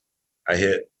 31st, I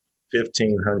hit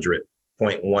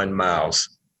 1,500.1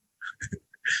 miles.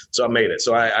 So I made it.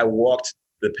 So I walked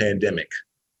the pandemic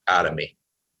out of me.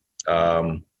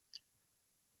 A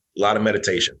lot of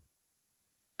meditation.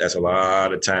 That's a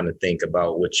lot of time to think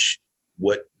about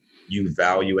what you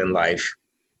value in life,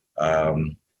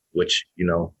 which,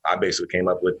 I basically came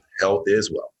up with health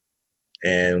is wealth,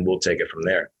 and we'll take it from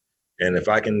there. And if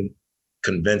I can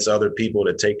convince other people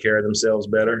to take care of themselves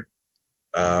better.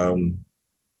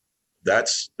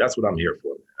 That's what I'm here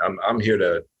for. I'm here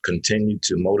to continue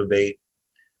to motivate,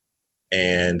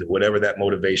 and whatever that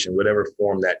motivation, whatever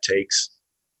form that takes,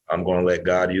 I'm going to let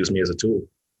God use me as a tool.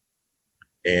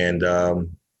 And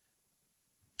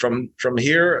from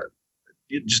here,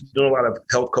 just doing a lot of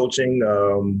health coaching.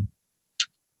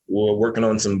 We're working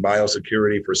on some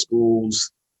biosecurity for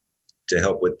schools to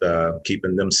help with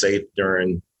keeping them safe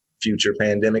during future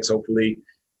pandemics, hopefully.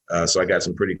 So I got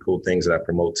some pretty cool things that I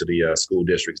promote to the school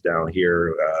districts down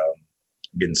here,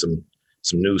 getting some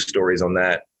news stories on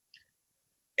that,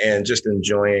 and just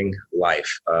enjoying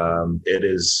life.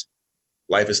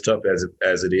 Life is tough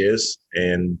as it is,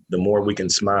 and the more we can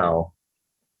smile,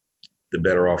 the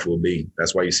better off we'll be.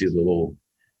 That's why you see the little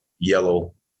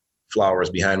yellow flowers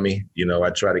behind me. I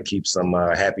try to keep some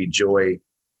happy joy,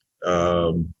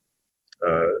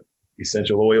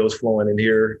 essential oils flowing in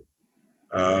here.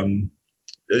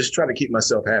 Just try to keep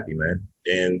myself happy, man.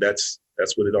 And that's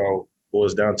what it all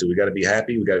boils down to. We got to be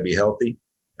happy. We got to be healthy,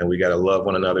 and we got to love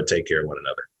one another, take care of one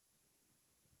another.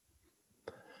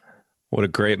 What a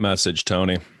great message,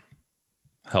 Tony.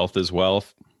 Health is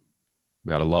wealth. We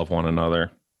got to love one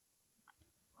another.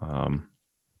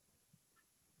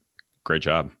 Great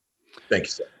job. Thank you,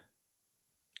 sir.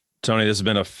 Tony, this has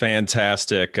been a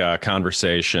fantastic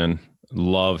conversation.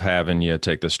 Love having you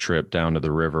take this trip down to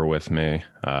the river with me,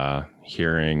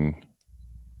 hearing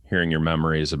your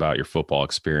memories about your football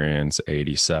experience,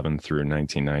 87 through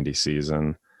 1990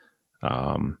 season,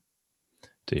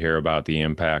 to hear about the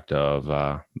impact of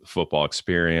the football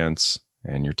experience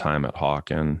and your time at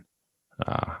Hawken,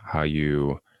 how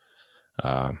you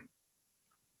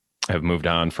have moved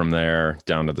on from there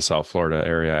down to the South Florida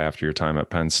area after your time at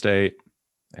Penn State,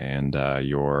 and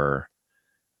your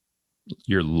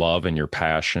love and your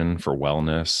passion for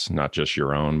wellness, not just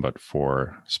your own, but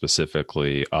for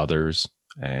specifically others.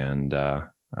 And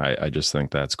I just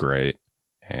think that's great.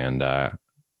 And I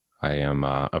am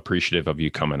appreciative of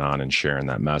you coming on and sharing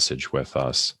that message with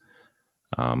us.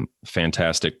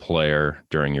 Fantastic player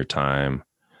during your time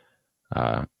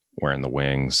wearing the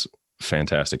Wings.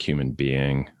 Fantastic human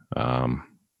being.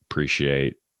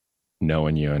 Appreciate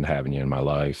knowing you and having you in my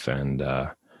life, and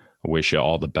I wish you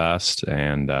all the best.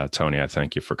 And Tony, I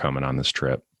thank you for coming on this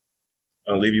trip.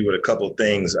 I'll leave you with a couple of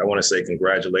things. I want to say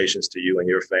congratulations to you and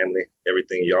your family,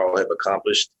 everything y'all have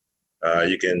accomplished.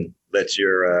 You can let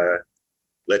your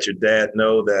dad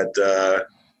know that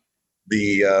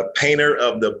the painter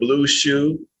of the blue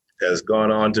shoe has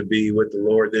gone on to be with the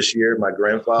Lord this year. My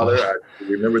grandfather, I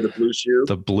remember the blue shoe.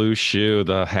 The blue shoe,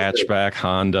 the hatchback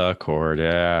Honda Accord,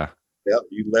 yeah. Yep,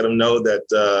 you let him know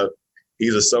that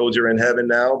he's a soldier in heaven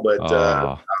now, but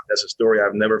that's a story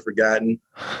I've never forgotten.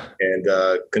 And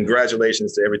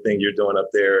congratulations to everything you're doing up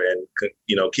there, and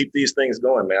keep these things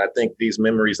going, man. I think these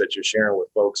memories that you're sharing with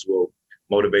folks will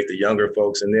motivate the younger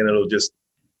folks, and then it'll just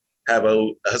have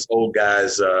us old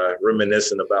guys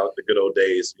reminiscing about the good old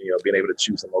days, being able to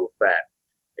chew some old fat.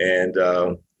 And,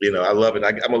 I love it.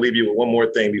 I'm going to leave you with one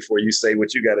more thing before you say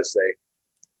what you got to say.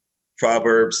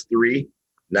 Proverbs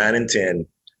 3:9-10.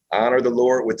 Honor the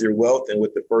Lord with your wealth and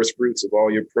with the first fruits of all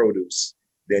your produce.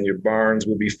 Then your barns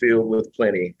will be filled with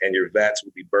plenty, and your vats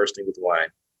will be bursting with wine.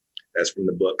 That's from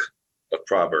the book of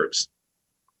Proverbs.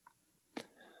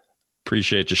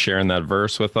 Appreciate you sharing that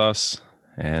verse with us.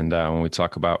 And when we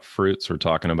talk about fruits, we're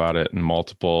talking about it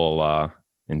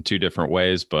in two different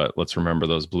ways, but let's remember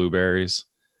those blueberries.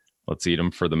 Let's eat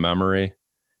them for the memory.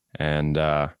 And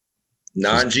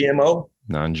non-GMO.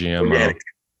 Organic.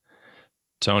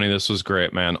 Tony, this was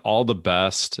great, man. All the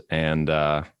best, and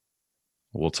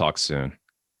we'll talk soon.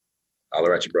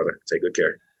 Holler at you, brother. Take good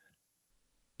care.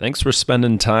 Thanks for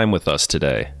spending time with us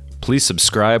today. Please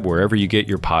subscribe wherever you get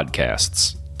your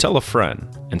podcasts. Tell a friend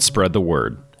and spread the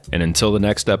word. And until the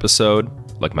next episode,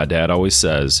 like my dad always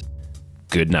says,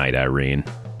 good night, Irene.